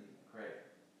started eating the crate.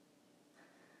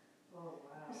 Oh,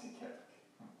 wow. She kept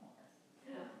getting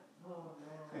more. Oh, no.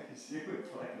 She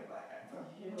was like that.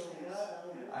 You're like,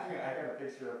 oh, I got a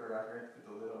picture of her after I put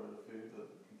the lid over the food, the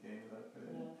container that I put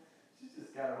in. yeah. She's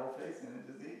just got her whole face in it,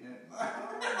 just eating it. I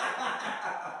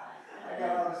got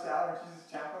out of the shower and she's just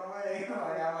chopping away. I'm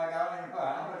like, oh my God, I don't even know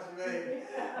how much you ate,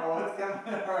 or what's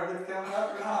coming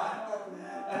up or not. Oh, no.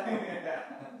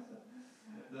 Yeah.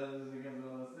 That just becomes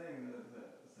one of those things.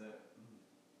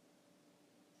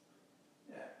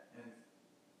 Yeah, and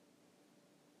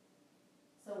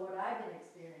So what I've been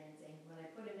experiencing, when I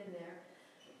put him in there,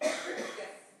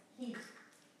 he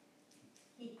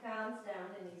calms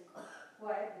down and he's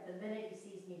quiet, but the minute he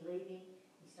sees me leaving,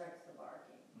 he starts to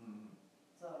barking.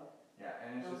 So, yeah,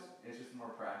 and it's just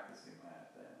more practicing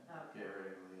that then. Okay. Get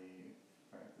ready to leave,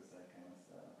 practice that kind of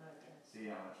stuff. okay. See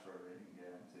how much further you can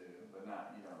get him to, but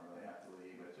not, you don't really have to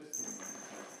leave, but just getting him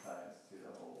desensitized to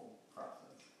the whole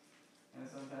process. And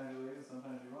sometimes you leave and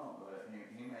sometimes you won't, but he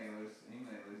may lose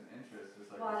interest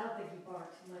just like. Well, I don't think he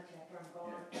barks much after I'm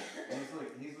gone. Yeah. He's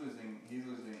losing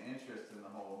interest in the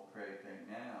whole crate thing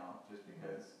now, just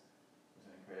because we're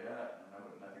setting crate up and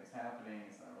nothing's happening.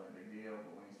 It's not really a big deal.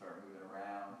 But when you start moving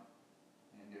around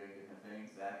and doing different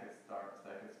things, that gets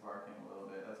sparking a little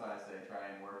bit. That's why I say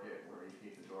try and work it where you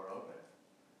keep the door open,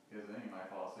 because then you might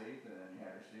fall asleep and then you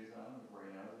have your shoes on before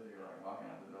you know it. You're like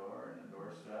walking out the door and the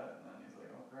door's shut, and then he's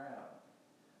like, oh crap.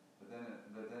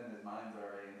 But then his mind's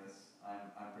already in this.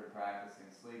 I'm practicing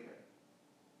sleeping.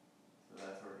 So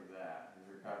that's where he's at.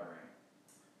 He's recovering.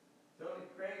 Tony,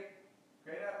 crate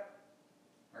up.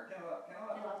 Or kennel up.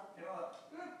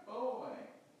 Good boy.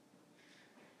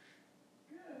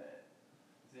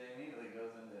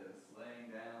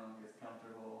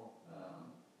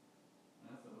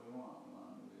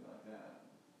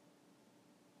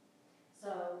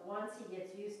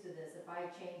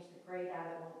 change the crate out,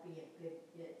 it won't be a big,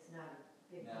 it's not a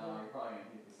big No, deal. you're probably gonna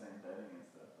keep the same bedding and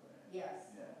stuff, right? Yes.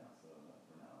 Yeah, so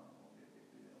for now it won't be a big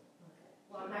deal. Okay,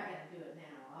 well, I'm not gonna do it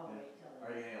now, I'll Yeah. wait till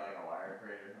Are you it. gonna get like a wire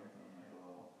crate or something, like a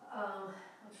little? I'll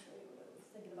show you what I was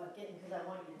thinking about getting, because I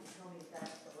want you to tell me if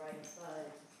that's the right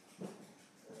size. So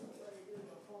what I do with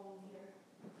the phone here.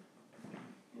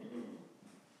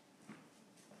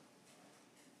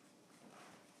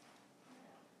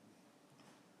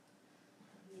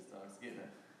 This dog's getting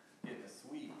a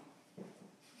sweet.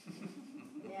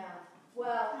 Yeah,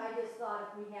 well, I just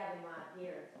thought if we have him out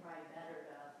here, it's probably better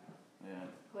to Yeah.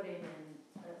 put him in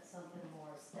something more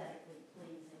aesthetically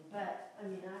pleasing, but, I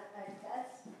mean,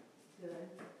 that's good.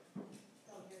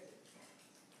 Oh, here it is.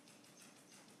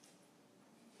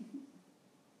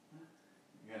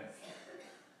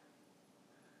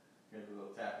 You got a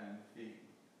little tapping in the feet.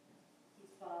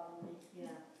 He's following me,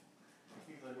 yeah.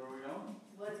 He's like, where are we going?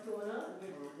 What's going on?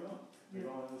 Where are we going? We're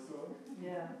going to the store?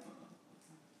 Yeah.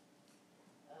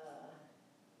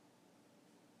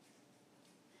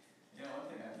 You know, one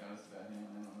thing I've noticed about him,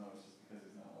 I don't know, it's just because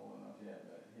he's not old enough yet,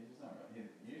 but he's just not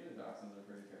really, usually dachshunds are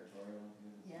pretty territorial. He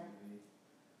doesn't Yeah. seem to be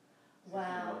Wow.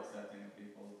 super accepting of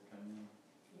people to come in.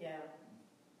 Yeah.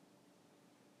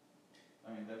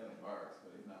 I mean, definitely barks,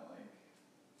 but he's not like,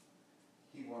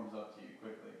 he warms up to you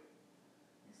quickly.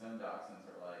 Like some dachshunds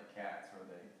are like cats where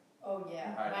they, Oh,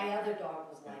 yeah, Hiding. my other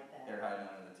dog was like that. they're hiding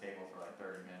under the table for like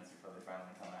 30 minutes before they finally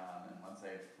come out, and once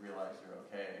they realize you're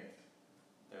okay,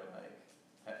 they're like,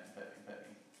 pet me, pet me, pet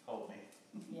me, hold me.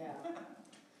 Yeah. Okay,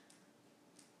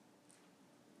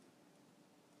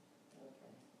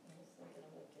 I was thinking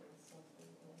of getting something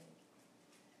like.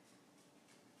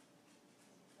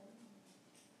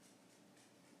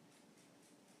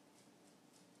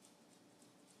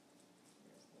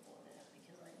 Here's the one at,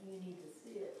 because you need to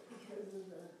see it because of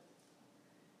the.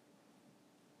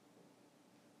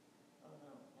 Oh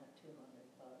no, not $200.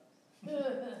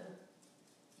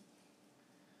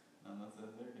 Unless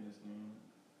that's air conditioning.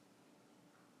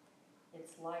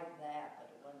 It's like that,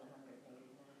 but it wasn't $189.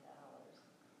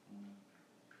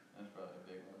 That's probably a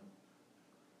big one.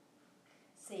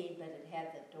 See, but it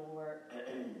had the door.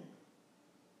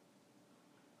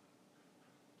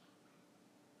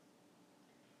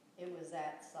 It was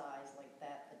that size, like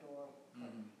that, the door,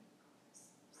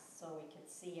 so we could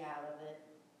see out of it.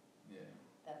 Yeah.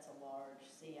 That's a large.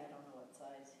 See, I don't know what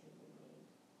size he would need.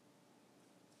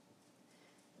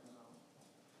 No.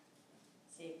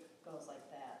 See, it goes like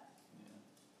that,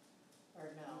 Yeah.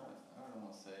 or no? I would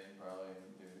almost say probably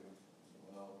do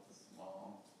well with the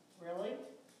small. Really?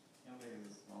 How big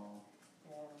is the small?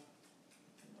 Yeah.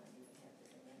 I might even have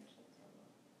the dimensions on them.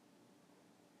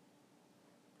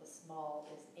 The small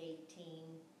is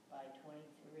 18 by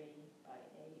 23 by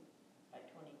 8 by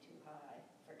 22 high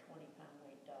for 20-pound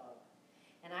weight dog.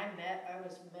 And I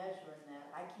was measuring that.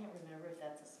 I can't remember if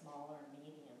that's a small or a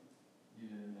medium. You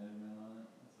did a measurement on it?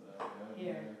 That's what I would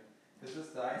Here. Because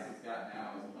this size he's got now